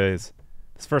 Anyways.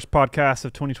 This first podcast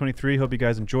of 2023. Hope you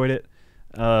guys enjoyed it.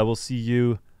 We'll see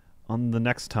you on the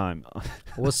next time.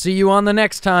 We'll see you on the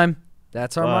next time.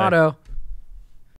 That's our motto.